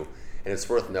too, and it's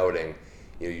worth noting,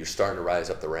 you're starting to rise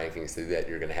up the rankings. To do that,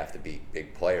 you're going to have to beat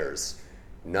big players.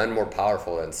 None more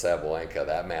powerful than Sabalenka.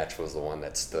 That match was the one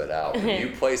that stood out. When you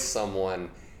play someone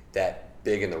that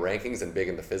big in the rankings and big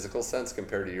in the physical sense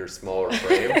compared to your smaller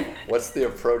frame, what's the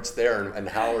approach there, and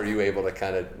how are you able to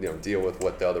kind of deal with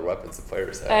what the other weapons the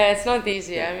players have? It's not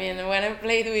easy. I mean, when I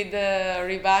played with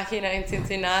Rybakina in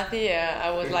Cincinnati, I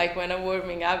was like, when I'm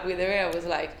warming up with her, I was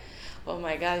like, oh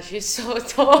my God, she's so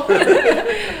tall.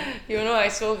 I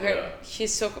saw her. Yeah.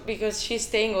 She's so, because she's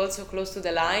staying also close to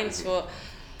the line, so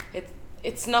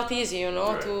it's not easy,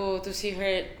 right, to see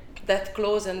her that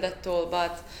close and that tall.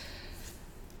 But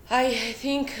I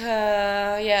think,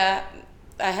 I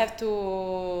have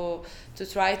to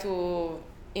try to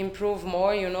improve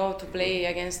more, to play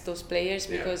against those players,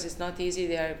 because it's not easy.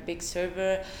 They are a big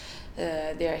server.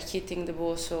 They are hitting the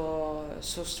ball so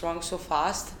strong, so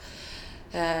fast.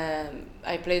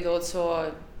 I played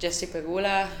also Jessie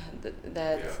Pegula,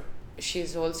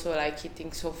 she's also like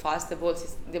hitting so fast. The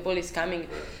ball is coming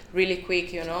really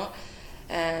quick,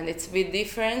 and it's a bit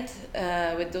different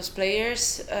with those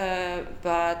players.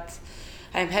 But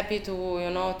I'm happy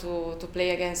to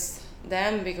play against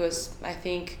them, because I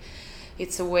think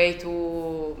it's a way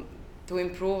to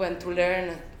improve and to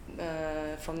learn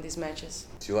from these matches.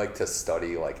 Do you like to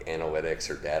study like analytics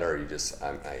or data, or you just,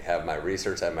 I have my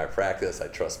research, I have my practice, I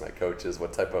trust my coaches?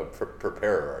 What type of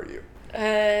preparer are you?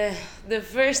 The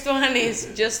first one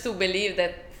is just to believe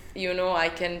that I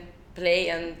can play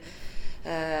and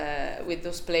with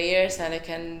those players, and I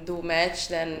can do match.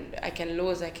 Then I can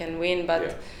lose, I can win.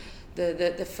 But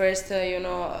the first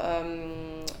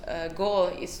goal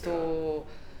is to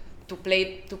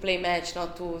play match,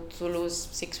 not to lose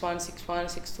 6-1, 6-1,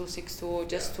 6-2, 6-2,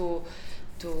 just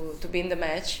to be in the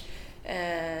match.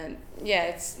 And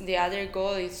it's the other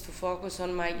goal is to focus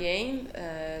on my game,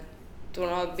 to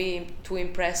not be too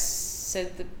impressed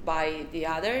by the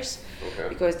others,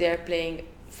 because they are playing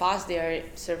fast, they are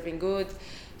serving good.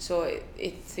 So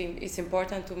it's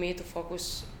important to me to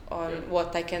focus on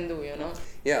what I can do,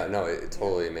 Yeah, no, it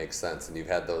totally makes sense. And you've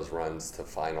had those runs to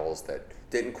finals that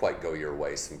didn't quite go your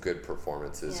way, some good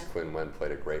performances. Yeah. Quinn Wen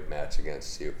played a great match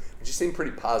against you. But you seem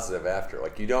pretty positive after.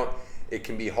 Like, it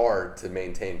can be hard to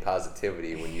maintain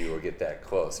positivity when you get that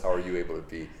close. How are you able to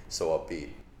be so upbeat?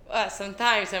 Well,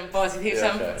 sometimes I'm positive,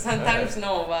 sometimes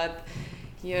no, but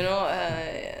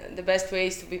the best way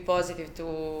is to be positive,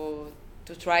 to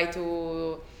try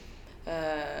to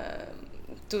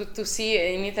see.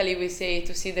 In Italy we say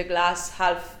to see the glass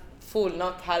half full,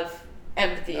 not half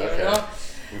empty.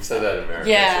 We've said that in America.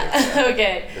 Yeah.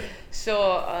 Okay.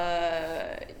 So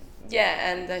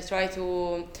and I try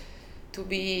to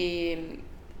be,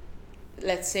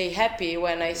 let's say, happy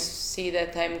when I see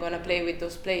that I'm gonna play with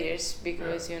those players,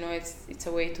 because it's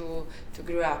a way to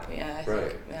grow up. I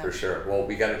think, for sure. Well,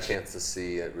 we got a chance to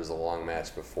see, it was a long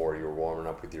match before you were warming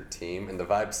up with your team, and the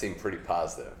vibe seemed pretty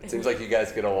positive. It seems like you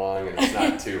guys get along, and it's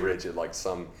not too rigid like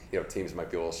some teams might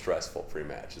be a little stressful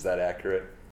pre-match. Is that accurate?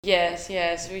 Yes.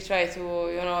 We try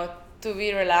to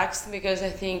be relaxed, because I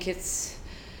think it's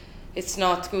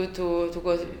not good to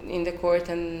go in the court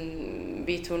and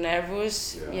be too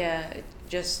nervous.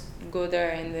 Just go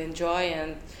there and enjoy,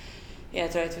 and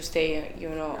try to stay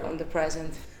on the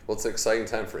present. Well, it's an exciting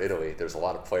time for Italy. There's a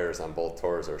lot of players on both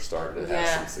tours that are starting to have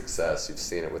some success. You've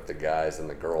seen it with the guys and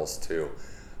the girls too.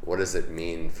 What does it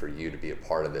mean for you to be a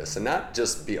part of this, and not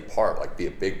just be a part, like be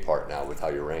a big part now with how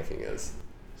your ranking is?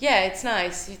 Yeah, it's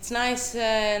nice. It's nice,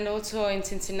 and also in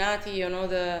Cincinnati,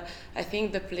 I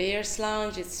think the players'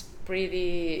 lounge is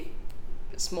pretty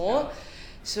small,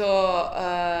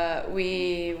 So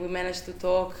we managed to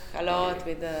talk a lot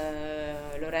with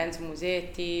Lorenzo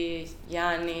Musetti,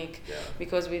 Yannick,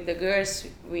 because with the girls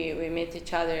we meet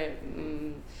each other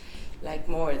like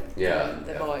more than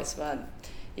the boys. But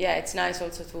yeah, it's nice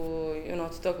also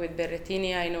to talk with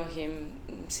Berrettini. I know him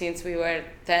since we were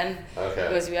 10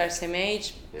 because we are same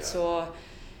age. So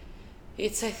I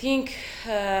think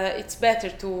it's better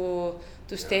to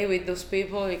stay with those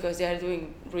people because they are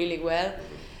doing really well.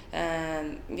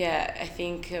 And I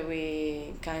think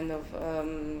we kind of I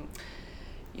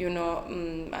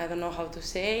don't know how to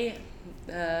say,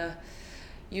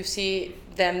 you see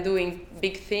them doing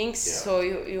big things, so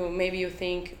you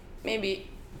think maybe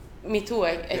me too,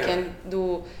 I can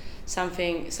do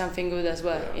something good as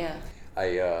well.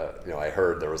 I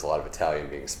heard there was a lot of Italian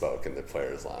being spoken in the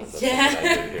players' lounge. That's Yeah. something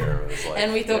I did hear. It was like,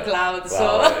 And we talk loud,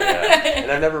 so.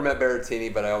 And I've never met Berrettini,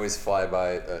 but I always fly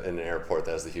by in an airport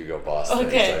that has the Hugo Boss thing,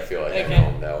 Okay. so I feel like I know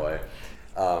him that way.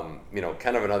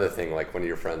 Kind of another thing, like one of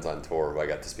your friends on tour who I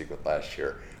got to speak with last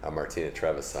year, Martina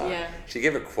Trevisan. Yeah. She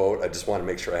gave a quote. I just want to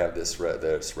make sure I have this read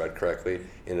correctly.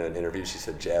 In an interview, she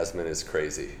said, "Jasmine is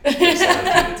crazy." I just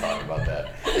wanted you to talk about that.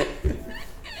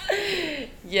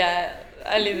 Yeah,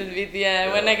 a little bit,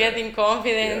 When I get in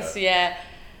confidence,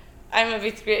 I'm a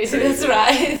bit crazy, that's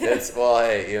right.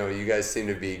 Hey, you guys seem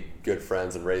to be good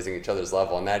friends and raising each other's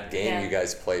level. And that game you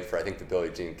guys played for, I think, the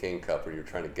Billie Jean King Cup, where you were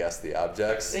trying to guess the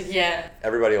objects. Yeah.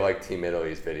 Everybody liked Team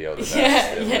Italy's video the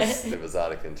best. It was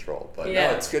out of control. But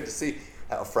no, it's good to see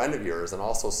a friend of yours and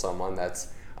also someone that's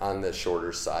on the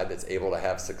shorter side that's able to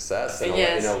have success in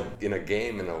a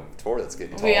game, in a tour that's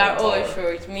getting taller. We are all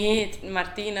short. Me,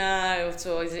 Martina,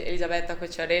 also Elisabetta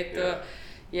Cocciaretto.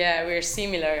 Yeah, we're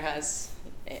similar as.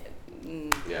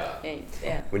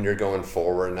 When you're going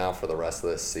forward now for the rest of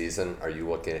this season, are you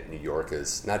looking at New York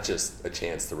as not just a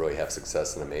chance to really have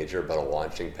success in a major, but a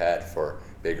launching pad for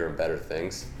bigger and better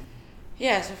things?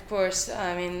 Yes, of course.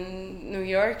 I mean, New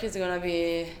York is going to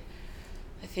be,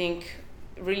 I think,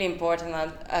 really important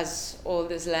as all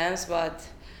the slams, but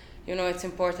it's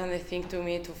important, I think, to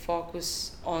me to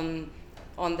focus on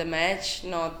the match,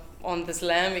 not on the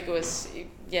slam, because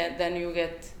then you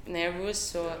get nervous.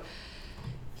 So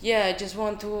I just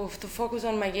want to focus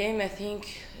on my game. I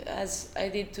think as I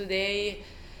did today,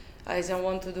 as I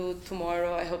want to do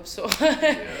tomorrow, I hope so.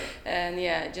 And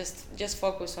just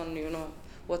focus on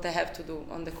what I have to do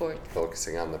on the court.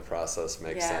 Focusing on the process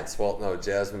makes sense. Well, no,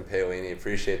 Jasmine, Paolini,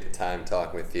 appreciate the time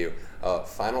talking with you.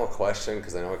 Final question,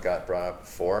 because I know it got brought up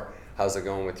before. How's it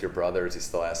going with your brother? Is he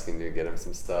still asking you to get him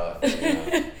some stuff?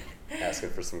 Asking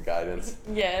for some guidance?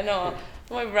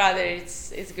 My brother,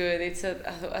 it's good. It's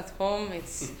at home.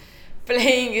 It's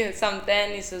playing some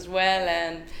tennis as well,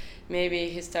 and maybe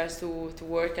he starts to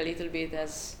work a little bit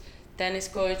as tennis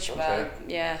coach. But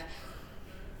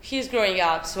he's growing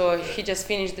up, so he just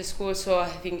finished the school, so I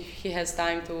think he has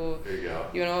time to,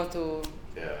 to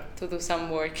do some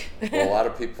work. Well, a lot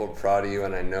of people are proud of you,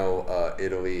 and I know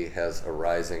Italy has a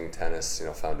rising tennis,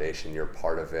 foundation. You're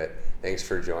part of it. Thanks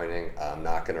for joining. I'm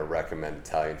not going to recommend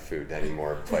Italian food to any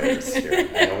more players here.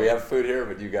 I know we have food here,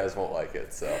 but you guys won't like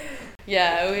it. So.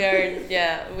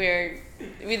 We're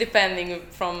depending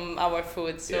from our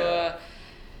food. So.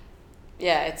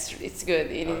 It's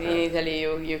good. In Italy,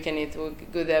 you can eat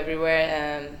good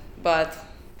everywhere. But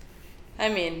I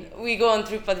mean, we go on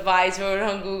TripAdvisor,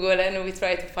 on Google, and we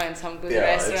try to find some good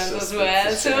restaurants as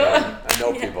well. I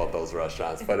know people at those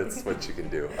restaurants, but it's what you can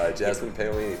do. Jasmine,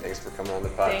 Paolini, thanks for coming on the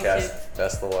podcast.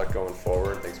 Best of luck going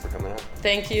forward. Thanks for coming on.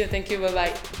 Thank you.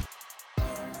 Bye-bye.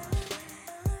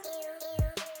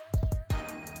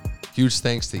 Huge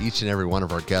thanks to each and every one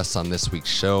of our guests on this week's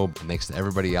show. And thanks to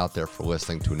everybody out there for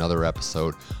listening to another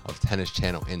episode of Tennis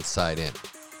Channel Inside In.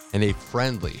 And a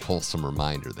friendly, wholesome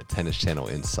reminder that Tennis Channel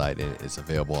Inside In is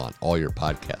available on all your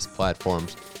podcast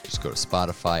platforms. Just go to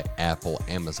Spotify, Apple,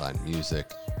 Amazon Music,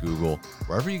 Google,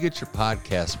 wherever you get your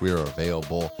podcasts, we are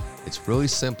available. It's really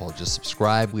simple. Just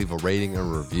subscribe, leave a rating or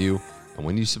review. And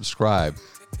when you subscribe,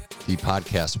 the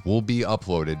podcast will be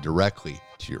uploaded directly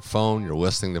to your phone, your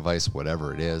listening device,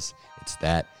 whatever it is. It's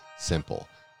that simple.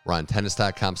 We're on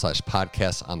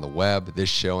tennis.com/podcasts on the web. This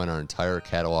show and our entire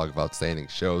catalog of outstanding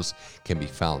shows can be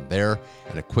found there.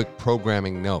 And a quick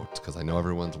programming note, because I know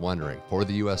everyone's wondering, for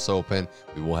the U.S. Open,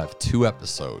 we will have 2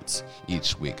 episodes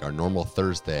each week, our normal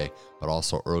Thursday, but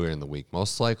also earlier in the week,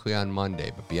 most likely on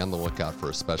Monday. But be on the lookout for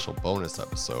a special bonus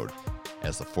episode,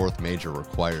 as the 4th major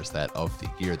requires that of the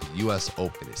year. The U.S.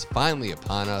 Open is finally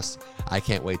upon us. I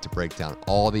can't wait to break down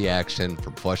all the action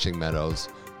from Flushing Meadows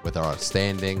with our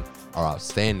outstanding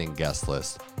guest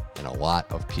list and a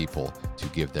lot of people to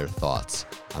give their thoughts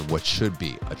on what should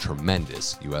be a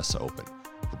tremendous U.S. Open.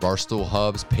 For Barstool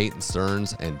Hubs, Peyton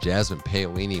Stearns, and Jasmine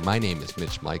Paolini, my name is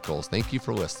Mitch Michaels. Thank you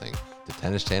for listening to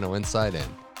Tennis Channel Inside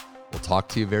In. We'll talk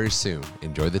to you very soon.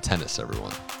 Enjoy the tennis,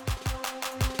 everyone.